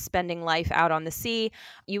to be spending life out on the sea.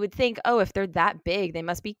 You would think, if they're that big, they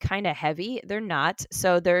must be kind of heavy. They're not.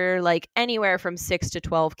 So they're like anywhere from 6 to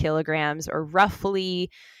 12 kilograms or roughly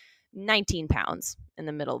 19 pounds in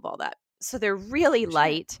the middle of all that. So they're really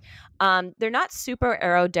light. They're not super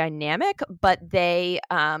aerodynamic, but they,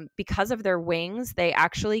 because of their wings, they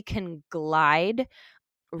actually can glide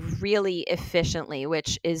really efficiently,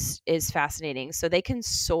 which is fascinating. So they can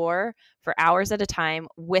soar for hours at a time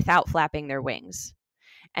without flapping their wings,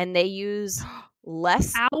 and they use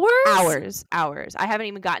less hours. I haven't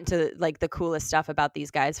even gotten to like the coolest stuff about these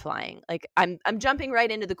guys flying. Like I'm jumping right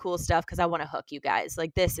into the cool stuff because I want to hook you guys.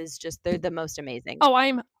 Like this is just, they're the most amazing. Oh,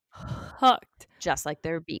 I'm hooked. Just like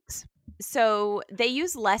their beaks. So they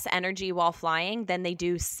use less energy while flying than they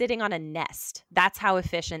do sitting on a nest. That's how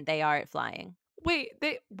efficient they are at flying. Wait,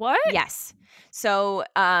 what? Yes. So,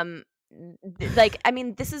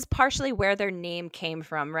 this is partially where their name came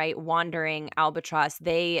from, right? Wandering albatross.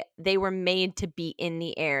 They were made to be in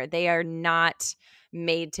the air. They are not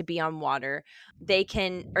made to be on water. They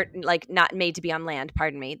can, or like not made to be on land,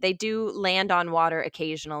 pardon me. They do land on water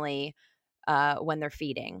occasionally when they're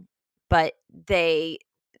feeding, but they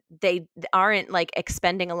aren't like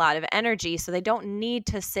expending a lot of energy, so they don't need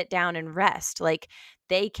to sit down and rest. Like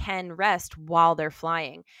they can rest while they're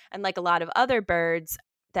flying. And like a lot of other birds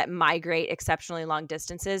that migrate exceptionally long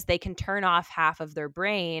distances, they can turn off half of their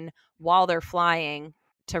brain while they're flying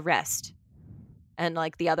to rest. And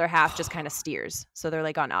like the other half just kind of steers. So they're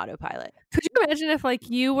like on autopilot. Could you imagine if like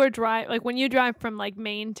you were when you drive from like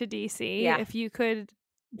Maine to DC, if you could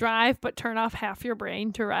drive but turn off half your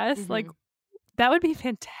brain to rest, like that would be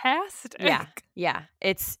fantastic. Yeah.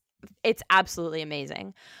 It's absolutely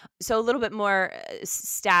amazing. So a little bit more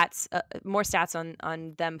stats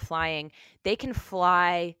on them flying. They can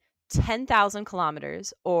fly 10,000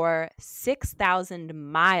 kilometers or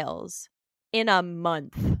 6,000 miles in a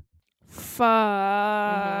month.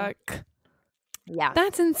 Fuck. Yeah.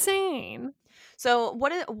 That's insane. So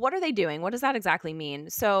what are they doing? What does that exactly mean?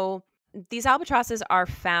 So these albatrosses are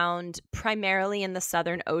found primarily in the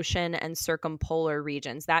Southern Ocean and circumpolar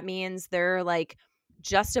regions. That means they're like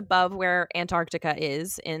just above where Antarctica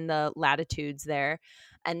is in the latitudes there.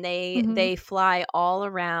 And they fly all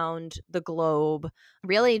around the globe,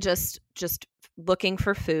 really just looking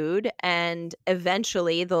for food. And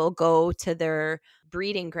eventually they'll go to their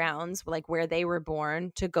breeding grounds, like where they were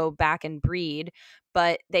born, to go back and breed.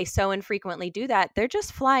 But they so infrequently do that, they're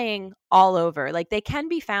just flying all over. Like they can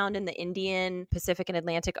be found in the Indian, Pacific, and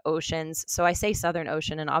Atlantic Oceans. So I say Southern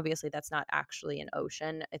Ocean, and obviously that's not actually an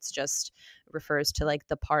ocean. It's just refers to like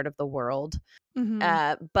the part of the world.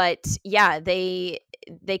 But yeah, they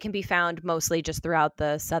can be found mostly just throughout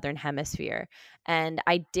the Southern Hemisphere. And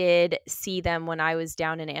I did see them when I was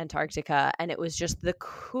down in Antarctica, and it was just the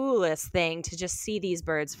coolest thing to just see these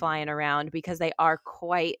birds flying around because they are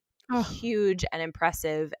quite huge and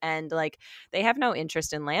impressive, and like they have no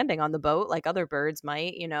interest in landing on the boat like other birds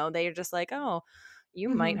might. They're just like, you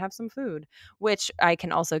might have some food, which I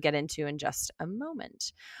can also get into in just a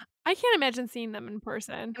moment. I can't imagine seeing them in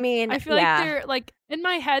person. I mean, I feel like they're like, in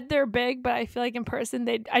my head they're big, but I feel like in person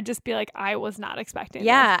I'd just be like, I was not expecting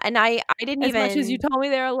this. And I didn't as much as you told me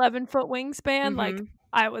they're 11-foot wingspan, like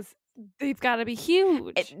they've got to be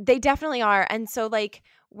huge. They definitely are. And so like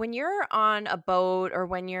when you're on a boat or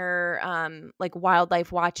when you're like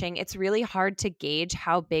wildlife watching, it's really hard to gauge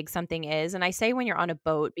how big something is. And I say when you're on a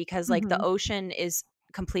boat because like the ocean is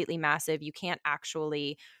completely massive. You can't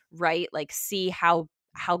actually like see how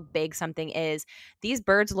big something is. These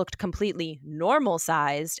birds looked completely normal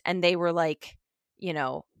sized and they were like,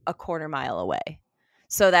 a quarter mile away.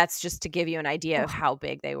 So that's just to give you an idea of how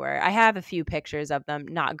big they were. I have a few pictures of them,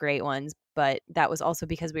 not great ones, but that was also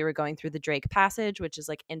because we were going through the Drake Passage, which is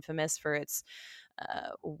like infamous for its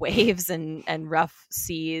waves and rough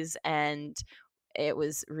seas, and it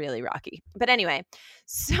was really rocky. But anyway,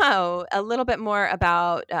 so a little bit more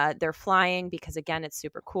about their flying, because again, it's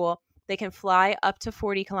super cool. They can fly up to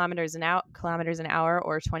 40 kilometers an hour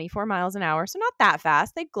or 24 miles an hour. So not that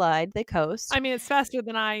fast. They glide, they coast. I mean, it's faster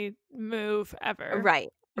than I move ever. Right.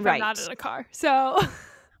 I'm not in a car. So.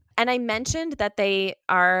 And I mentioned that they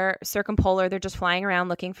are circumpolar. They're just flying around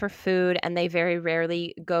looking for food, and they very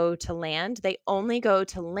rarely go to land. They only go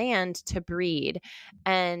to land to breed.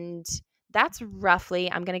 And that's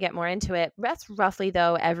roughly, I'm going to get more into it, that's roughly,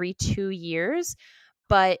 though, every 2 years.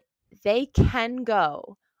 But they can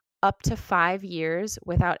go up to 5 years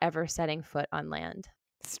without ever setting foot on land.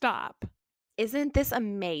 Stop. Isn't this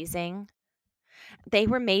amazing? They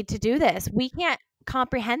were made to do this. We can't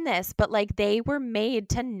comprehend this, but like they were made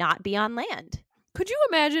to not be on land. Could you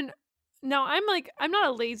imagine? Now I'm not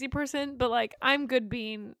a lazy person, but like I'm good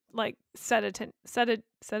being like sedentary.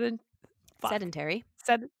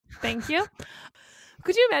 Thank you.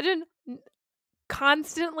 Could you imagine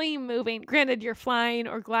constantly moving? Granted, you're flying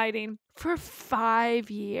or gliding for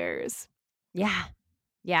 5 years. Yeah.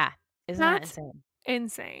 Isn't that insane?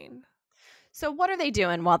 Insane. So what are they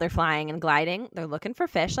doing while they're flying and gliding? They're looking for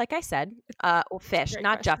fish, like I said. Fish,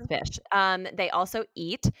 not just fish. They also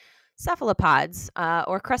eat cephalopods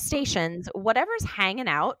or crustaceans, whatever's hanging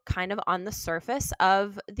out kind of on the surface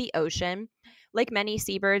of the ocean. Like many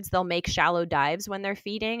seabirds, they'll make shallow dives when they're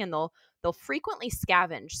feeding, and they'll frequently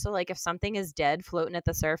scavenge. So like if something is dead floating at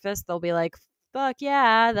the surface, they'll be like, fuck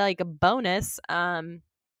yeah, like a bonus.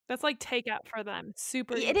 That's like takeout for them.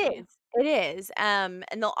 Super easy. It is. And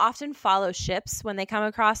they'll often follow ships when they come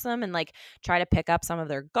across them and like try to pick up some of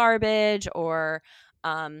their garbage, or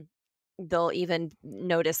they'll even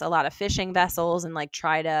notice a lot of fishing vessels and like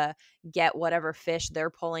try to get whatever fish they're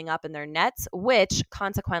pulling up in their nets, which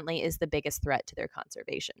consequently is the biggest threat to their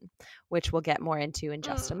conservation, which we'll get more into in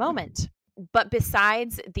just a moment. But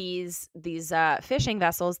besides these fishing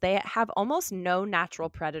vessels, they have almost no natural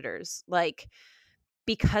predators. Like,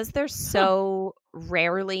 because they're so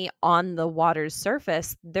rarely on the water's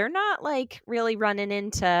surface, they're not like really running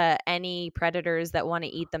into any predators that want to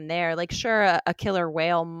eat them there. Like, sure, a killer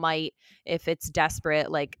whale might, if it's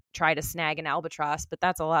desperate, like try to snag an albatross, but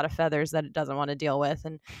that's a lot of feathers that it doesn't want to deal with.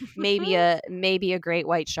 And maybe a great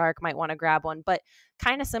white shark might want to grab one. But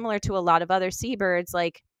kind of similar to a lot of other seabirds,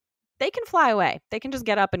 like they can fly away. They can just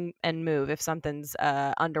get up and move if something's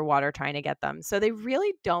underwater trying to get them. So they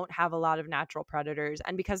really don't have a lot of natural predators.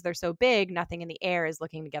 And because they're so big, nothing in the air is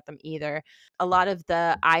looking to get them either. A lot of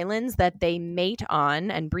the islands that they mate on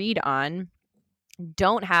and breed on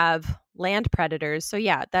don't have land predators. So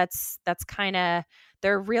yeah, that's kind of,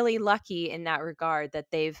 they're really lucky in that regard that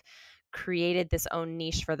they've created this own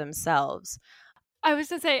niche for themselves. I was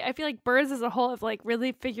to say, I feel like birds as a whole have like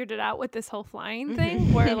really figured it out with this whole flying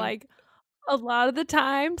thing, where like a lot of the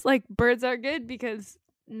times like birds are good because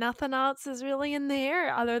nothing else is really in the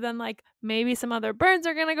air other than like maybe some other birds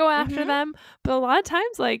are going to go after them. But a lot of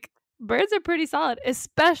times like birds are pretty solid,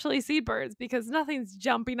 especially seabirds, because nothing's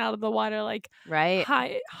jumping out of the water like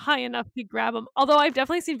high enough to grab them. Although I've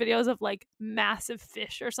definitely seen videos of like massive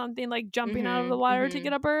fish or something like jumping out of the water to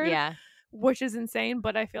get a bird. Yeah. Which is insane,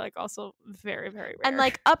 but I feel like also very, very rare. And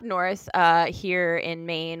like up north here in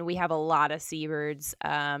Maine, we have a lot of seabirds,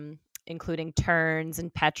 including terns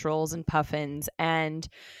and petrels and puffins. And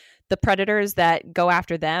the predators that go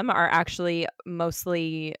after them are actually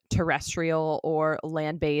mostly terrestrial or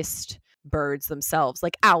land-based birds themselves,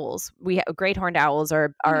 like owls. Great horned owls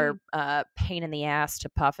are pain in the ass to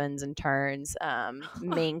puffins and terns,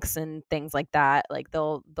 minks and things like that. Like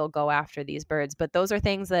they'll go after these birds, but those are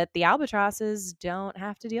things that the albatrosses don't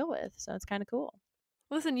have to deal with. So it's kind of cool.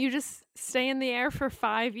 Listen, you just stay in the air for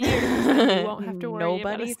 5 years and you won't have to worry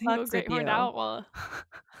about a single great horned owl.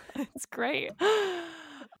 It's great.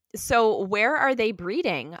 So where are they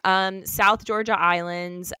breeding? South Georgia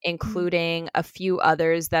Islands, including a few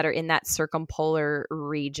others that are in that circumpolar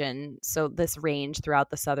region. So this range throughout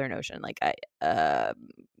the Southern Ocean, like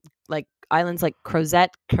islands like Crozet,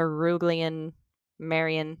 Kerguelen,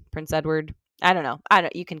 Marion, Prince Edward. I don't know.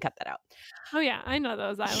 You can cut that out. Oh yeah, I know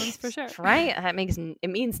those islands for sure. Right? It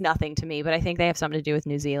means nothing to me, but I think they have something to do with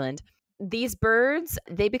New Zealand. These birds,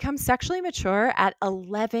 they become sexually mature at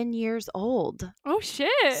 11 years old. Oh,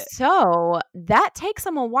 shit. So that takes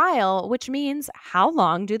them a while, which means how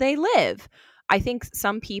long do they live? I think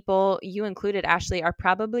some people, you included, Ashley, are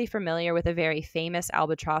probably familiar with a very famous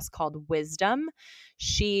albatross called Wisdom.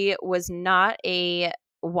 She was not a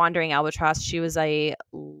wandering albatross. She was a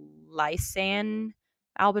Laysan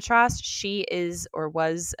albatross. She is or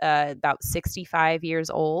was about 65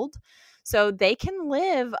 years old. So they can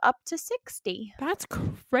live up to 60. That's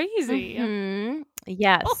crazy. Mm-hmm.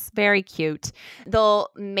 Yes, very cute. They'll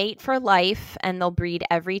mate for life and they'll breed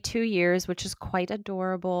every 2 years, which is quite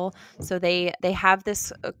adorable. So they have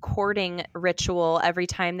this courting ritual every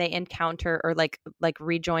time they encounter or like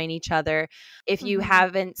rejoin each other. If you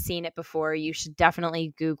haven't seen it before, you should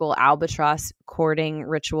definitely Google albatross courting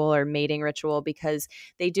ritual or mating ritual, because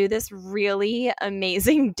they do this really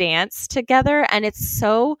amazing dance together and it's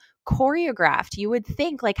so choreographed. You would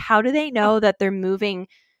think, like, how do they know that they're moving?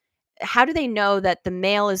 How do they know that the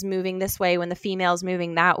male is moving this way when the female is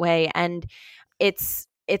moving that way? And it's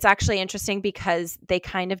actually interesting because they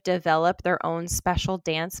kind of develop their own special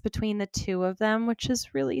dance between the two of them, which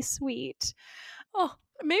is really sweet. Oh,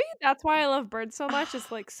 maybe that's why I love birds so much.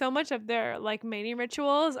 It's like so much of their like mating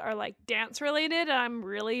rituals are like dance related. And I'm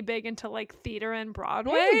really big into like theater and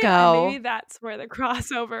Broadway. There you go. Maybe that's where the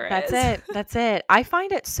crossover is. That's it. I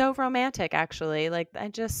find it so romantic, actually. Like, I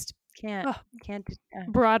just can't.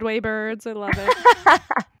 Broadway birds. I love it.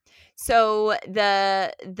 So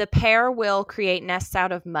the pair will create nests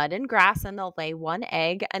out of mud and grass, and they'll lay one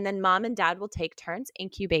egg, and then mom and dad will take turns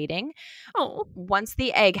incubating. Oh. Once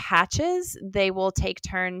the egg hatches, they will take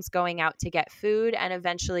turns going out to get food, and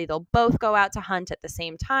eventually they'll both go out to hunt at the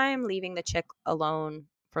same time, leaving the chick alone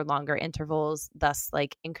for longer intervals, thus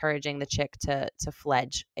like encouraging the chick to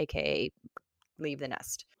fledge, aka leave the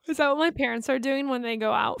nest. Is that what my parents are doing when they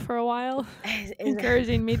go out for a while?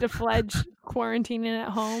 Encouraging me to fledge quarantining at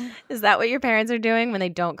home. Is that what your parents are doing when they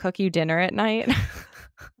don't cook you dinner at night?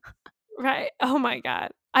 Right. Oh my God.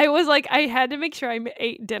 I was like, I had to make sure I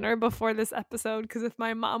ate dinner before this episode, because if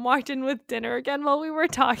my mom walked in with dinner again while we were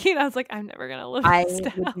talking, I was like, I'm never going to live this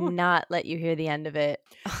down. I would not let you hear the end of it.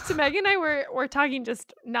 So Megan and I were talking,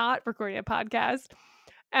 just not recording a podcast.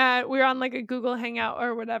 And we were on like a Google Hangout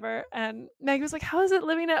or whatever. And Meg was like, how is it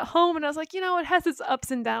living at home? And I was like, it has its ups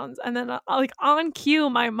and downs. And then like on cue,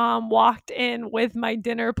 my mom walked in with my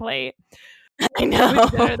dinner plate. I know.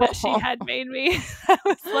 With dinner that she had made me. I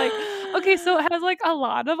was like, okay, so it has like a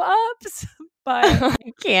lot of ups, but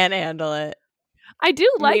I can't handle it. I do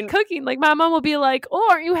like cooking. Like my mom will be like, oh,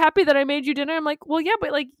 aren't you happy that I made you dinner? I'm like, well, yeah,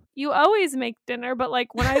 but like you always make dinner. But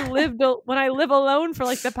like when I live alone for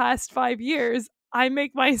like the past 5 years, I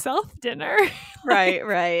make myself dinner.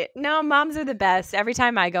 Right. No, moms are the best. Every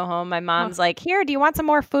time I go home, my mom's like, here, do you want some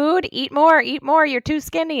more food? Eat more. You're too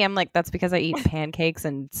skinny. I'm like, that's because I eat pancakes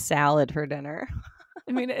and salad for dinner.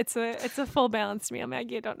 I mean, it's a full balanced meal,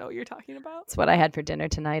 Maggie. I don't know what you're talking about. It's what I had for dinner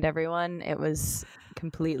tonight, everyone. It was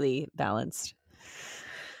completely balanced.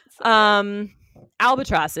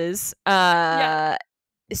 Albatrosses. Yeah.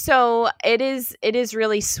 So it is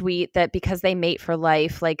really sweet that because they mate for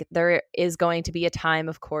life, like there is going to be a time,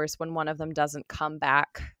 of course, when one of them doesn't come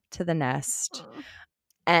back to the nest.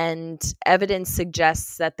 And evidence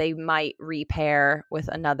suggests that they might repair with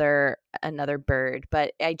another bird.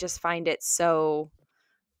 But I just find it so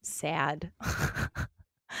sad.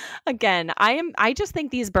 Again, I just think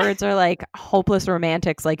these birds are like hopeless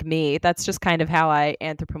romantics like me. That's just kind of how I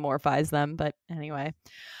anthropomorphize them. But anyway.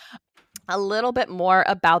 A little bit more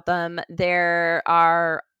about them. There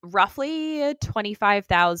are roughly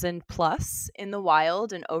 25,000 plus in the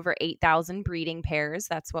wild and over 8,000 breeding pairs.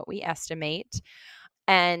 That's what we estimate.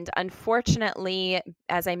 And unfortunately,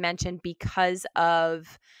 as I mentioned, because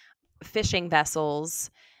of fishing vessels,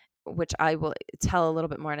 which I will tell a little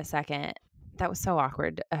bit more in a second. That was so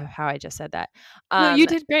awkward how I just said that. No, you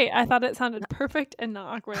did great. I thought it sounded perfect and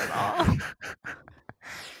not awkward at all.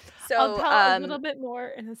 So I'll tell a little bit more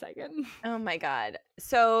in a second. Oh my God.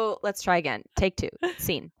 So let's try again. Take 2.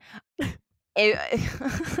 Scene. I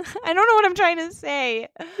don't know what I'm trying to say.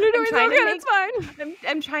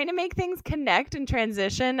 I'm trying to make things connect and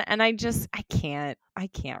transition, and I can't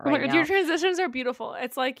right now. Your transitions are beautiful.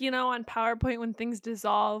 It's like, on PowerPoint when things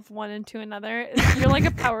dissolve one into another. You're like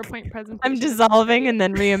a PowerPoint presentation. I'm dissolving and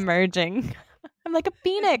then reemerging. I'm like a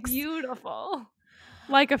phoenix. It's beautiful.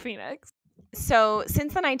 Like a phoenix. So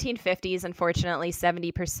since the 1950s, unfortunately,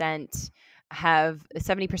 70%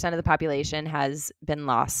 of the population has been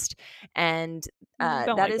lost, and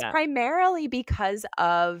that is primarily because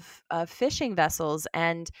of fishing vessels.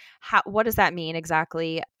 And what does that mean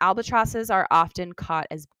exactly? Albatrosses are often caught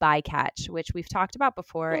as bycatch, which we've talked about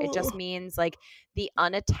before. It just means like the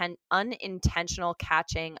unintentional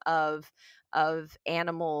catching of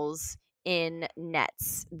animals in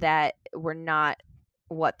nets that were not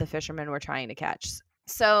what the fishermen were trying to catch.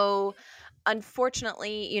 So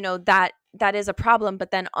unfortunately, that is a problem.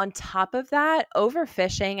 But then on top of that,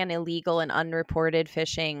 overfishing and illegal and unreported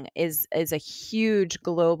fishing is a huge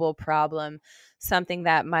global problem, something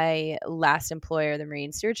that my last employer, the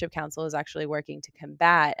Marine Stewardship Council, is actually working to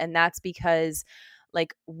combat. And that's because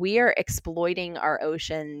we are exploiting our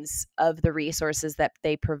oceans of the resources that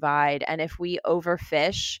they provide. And if we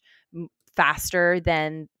overfish faster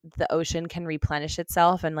than the ocean can replenish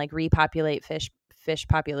itself and repopulate fish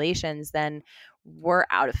populations, then we're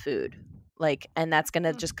out of food. And that's going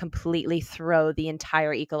to just completely throw the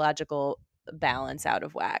entire ecological balance out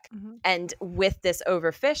of whack. Mm-hmm. And with this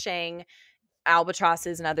overfishing,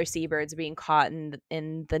 albatrosses and other seabirds being caught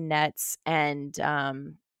in the nets and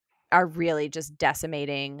are really just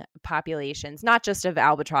decimating populations, not just of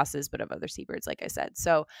albatrosses, but of other seabirds, like I said.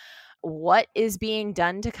 So what is being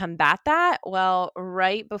done to combat that? Well,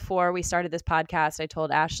 right before we started this podcast, I told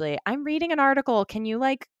Ashley, I'm reading an article. Can you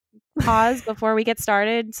pause before we get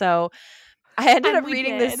started? So I ended up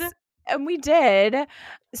reading this, and we did.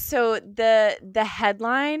 So the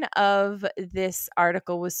headline of this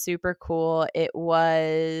article was super cool. It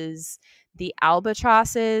was "The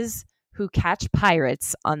Albatrosses Who Catch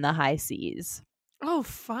Pirates on the High Seas." Oh,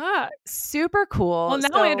 fuck. Super cool. Well,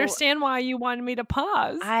 now I understand why you wanted me to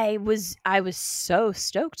pause. I was so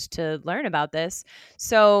stoked to learn about this.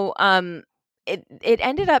 So it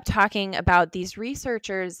ended up talking about these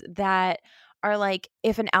researchers that are like,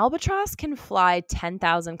 if an albatross can fly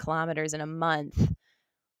 10,000 kilometers in a month,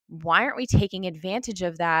 why aren't we taking advantage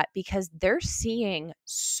of that? Because they're seeing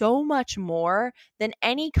so much more than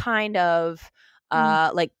any kind of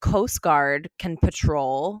Coast Guard can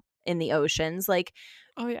patrol in the oceans.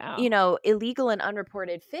 Illegal and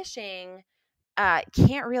unreported fishing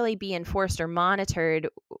can't really be enforced or monitored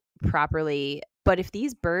properly. But if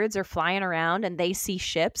these birds are flying around and they see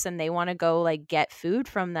ships and they want to go get food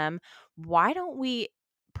from them, why don't we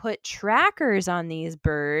put trackers on these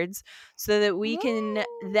birds so that we can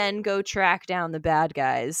then go track down the bad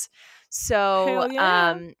guys? So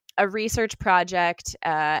a research project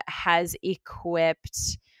has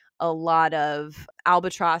equipped a lot of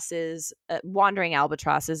albatrosses, wandering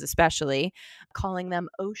albatrosses especially, calling them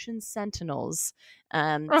ocean sentinels,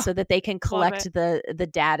 so that they can collect the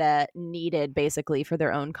data needed basically for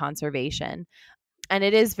their own conservation. And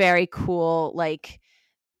it is very cool.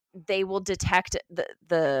 They will detect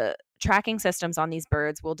the tracking systems on these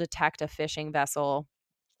birds will detect a fishing vessel.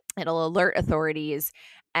 It'll alert authorities.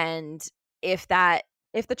 And if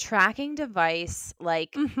the tracking device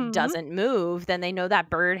doesn't move, then they know that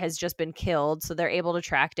bird has just been killed. So they're able to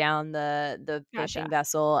track down the fishing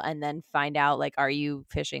vessel and then find out are you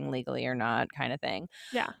fishing legally or not, kind of thing.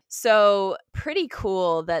 Yeah. So pretty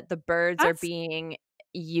cool that the birds are being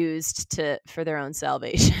used for their own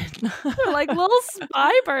salvation. They're like little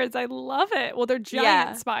spy birds. I love it. Well, they're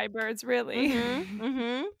giant spy birds, really. Mm-hmm.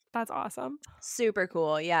 Mm-hmm. That's awesome. Super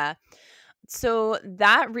cool. Yeah. So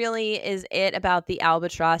that really is it about the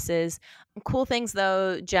albatrosses. Cool things,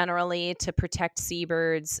 though, generally to protect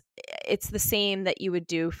seabirds. It's the same that you would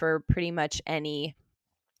do for pretty much any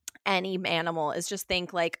animal. Is just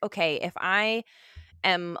think okay, if I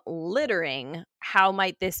am littering, how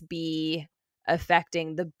might this be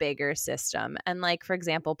affecting the bigger system? And for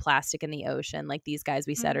example, plastic in the ocean, these guys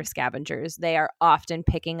we said are scavengers. They are often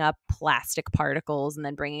picking up plastic particles and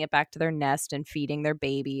then bringing it back to their nest and feeding their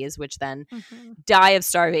babies, which then die of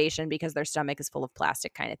starvation because their stomach is full of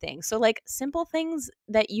plastic, kind of thing. So simple things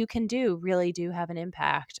that you can do really do have an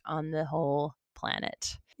impact on the whole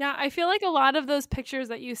planet. Yeah, I feel like a lot of those pictures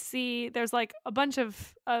that you see, there's a bunch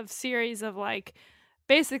of series of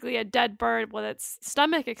basically a dead bird with its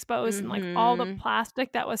stomach exposed and all the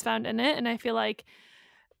plastic that was found in it. And I feel like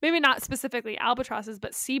maybe not specifically albatrosses,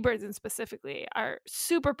 but seabirds and specifically are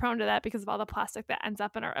super prone to that because of all the plastic that ends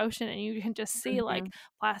up in our ocean. And you can just see like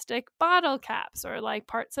plastic bottle caps or like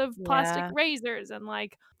parts of plastic razors. And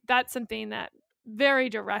like that's something that very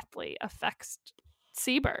directly affects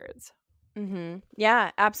seabirds. Mm-hmm.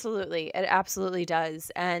 Yeah, absolutely. It absolutely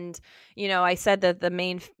does. And, you know, I said that the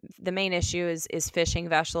main issue is fishing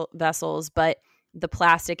vessels, but the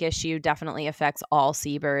plastic issue definitely affects all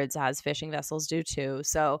seabirds, as fishing vessels do too.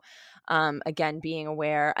 So, again, being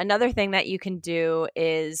aware. Another thing that you can do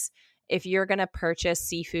is if you're going to purchase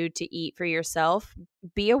seafood to eat for yourself,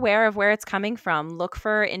 be aware of where it's coming from. Look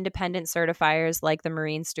for independent certifiers like the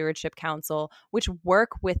Marine Stewardship Council, which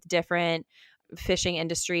work with different fishing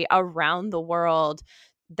industry around the world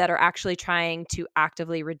that are actually trying to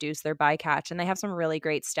actively reduce their bycatch. And they have some really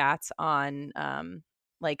great stats on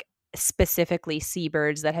like specifically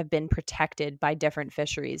seabirds that have been protected by different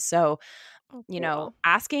fisheries. So, you know,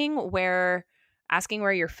 asking where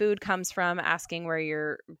your food comes from, asking where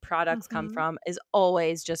your products come from is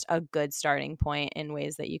always just a good starting point in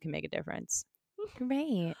ways that you can make a difference.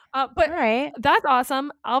 Great. But all right. That's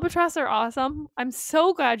awesome. Albatross are awesome. I'm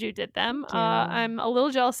so glad you did them. I'm a little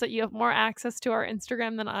jealous that you have more access to our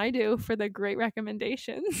Instagram than I do for the great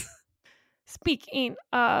recommendations. Speaking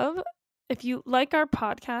of, if you like our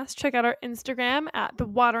podcast, check out our Instagram at The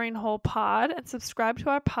Watering Hole Pod and subscribe to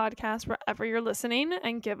our podcast wherever you're listening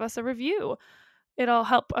and give us a review. It'll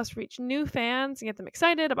help us reach new fans and get them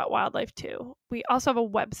excited about wildlife too. We also have a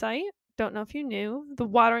website. Don't know if you knew,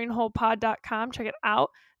 thewateringholepod.com. Check it out.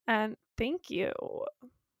 And thank you.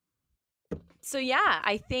 So yeah,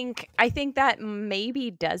 I think that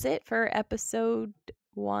maybe does it for episode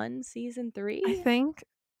 1, season 3.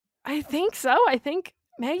 I think so. I think,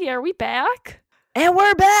 Maggie, are we back? And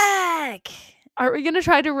we're back. Are we gonna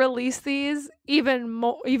try to release these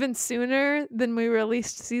even sooner than we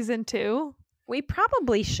released season 2? We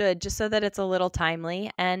probably should, just so that it's a little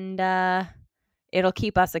timely and it'll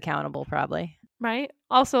keep us accountable, probably. Right.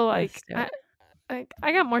 Also, like I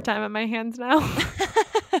got more time on my hands now.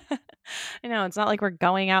 I know, it's not like we're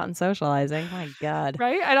going out and socializing. My God.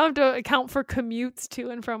 Right? I don't have to account for commutes to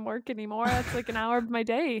and from work anymore. That's like an hour of my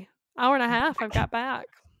day. Hour and a half I've got back.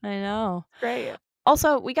 I know. Great.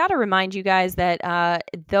 Also, we got to remind you guys that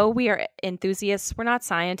though we are enthusiasts, we're not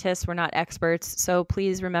scientists, we're not experts. So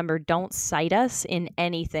please remember, don't cite us in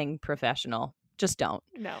anything professional. Just don't.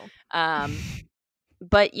 No.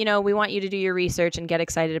 But, you know, we want you to do your research and get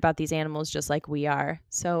excited about these animals just like we are.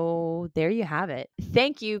 So there you have it.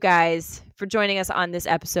 Thank you guys for joining us on this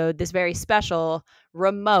episode, this very special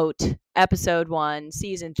remote episode 1,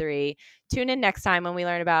 season 3. Tune in next time when we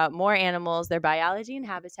learn about more animals, their biology and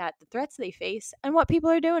habitat, the threats they face, and what people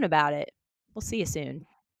are doing about it. We'll see you soon.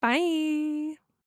 Bye.